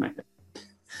now it's in my head.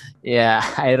 Yeah,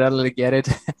 I totally get it.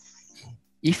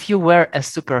 If you were a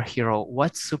superhero,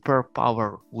 what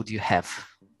superpower would you have?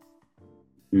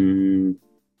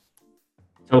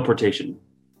 Teleportation.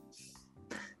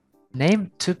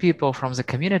 Name two people from the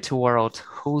community world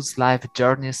whose life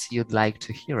journeys you'd like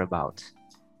to hear about.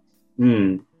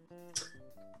 Yuri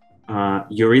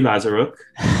Lazaruk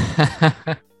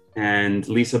and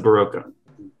Lisa Barocca.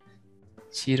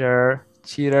 Cheater.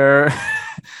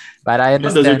 But I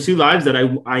understand. Those are two lives that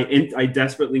I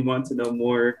desperately want to know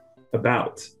more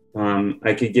about.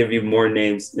 I could give you more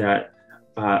names.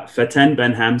 Faten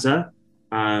Ben Hamza,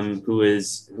 who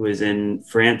is in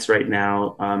France right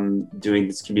now, doing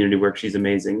this community work. She's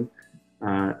amazing.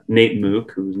 Nate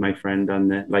Mook, who's my friend on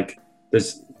the like.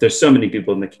 There's so many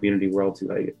people in the community world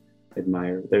who I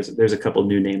admire. There's a couple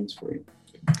new names for you.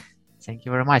 Thank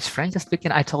you very much. Frankly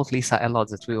speaking, I told Lisa a lot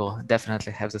that we will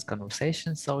definitely have this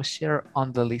conversation, so share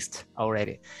on the list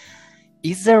already.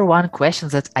 Is there one question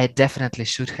that I definitely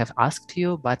should have asked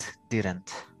you but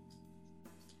didn't?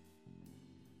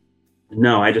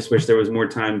 No, I just wish there was more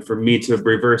time for me to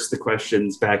reverse the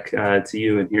questions back to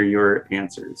you and hear your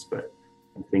answers. But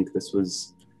I think this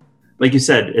was, like you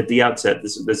said at the outset,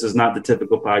 this is not the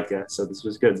typical podcast, so this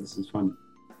was good. This was fun.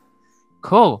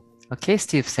 Cool. Okay,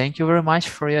 Steve, thank you very much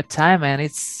for your time. And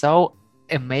it's so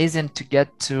amazing to get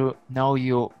to know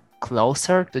you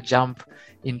closer, to jump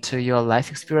into your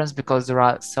life experience, because there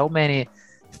are so many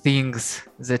things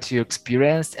that you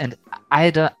experienced, and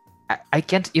I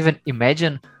can't even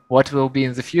imagine what will be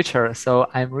in the future. So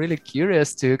I'm really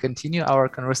curious to continue our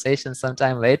conversation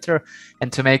sometime later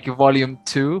and to make volume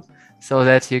 2 so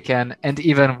that you can, and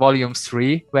even volume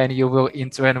 3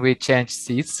 when we change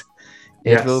seats.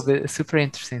 It will be super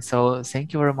interesting. So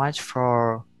thank you very much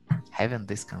for having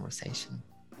this conversation.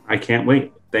 I can't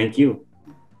wait. Thank you.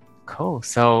 Cool.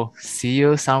 So see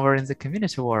you somewhere in the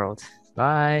community world.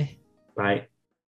 Bye. Bye.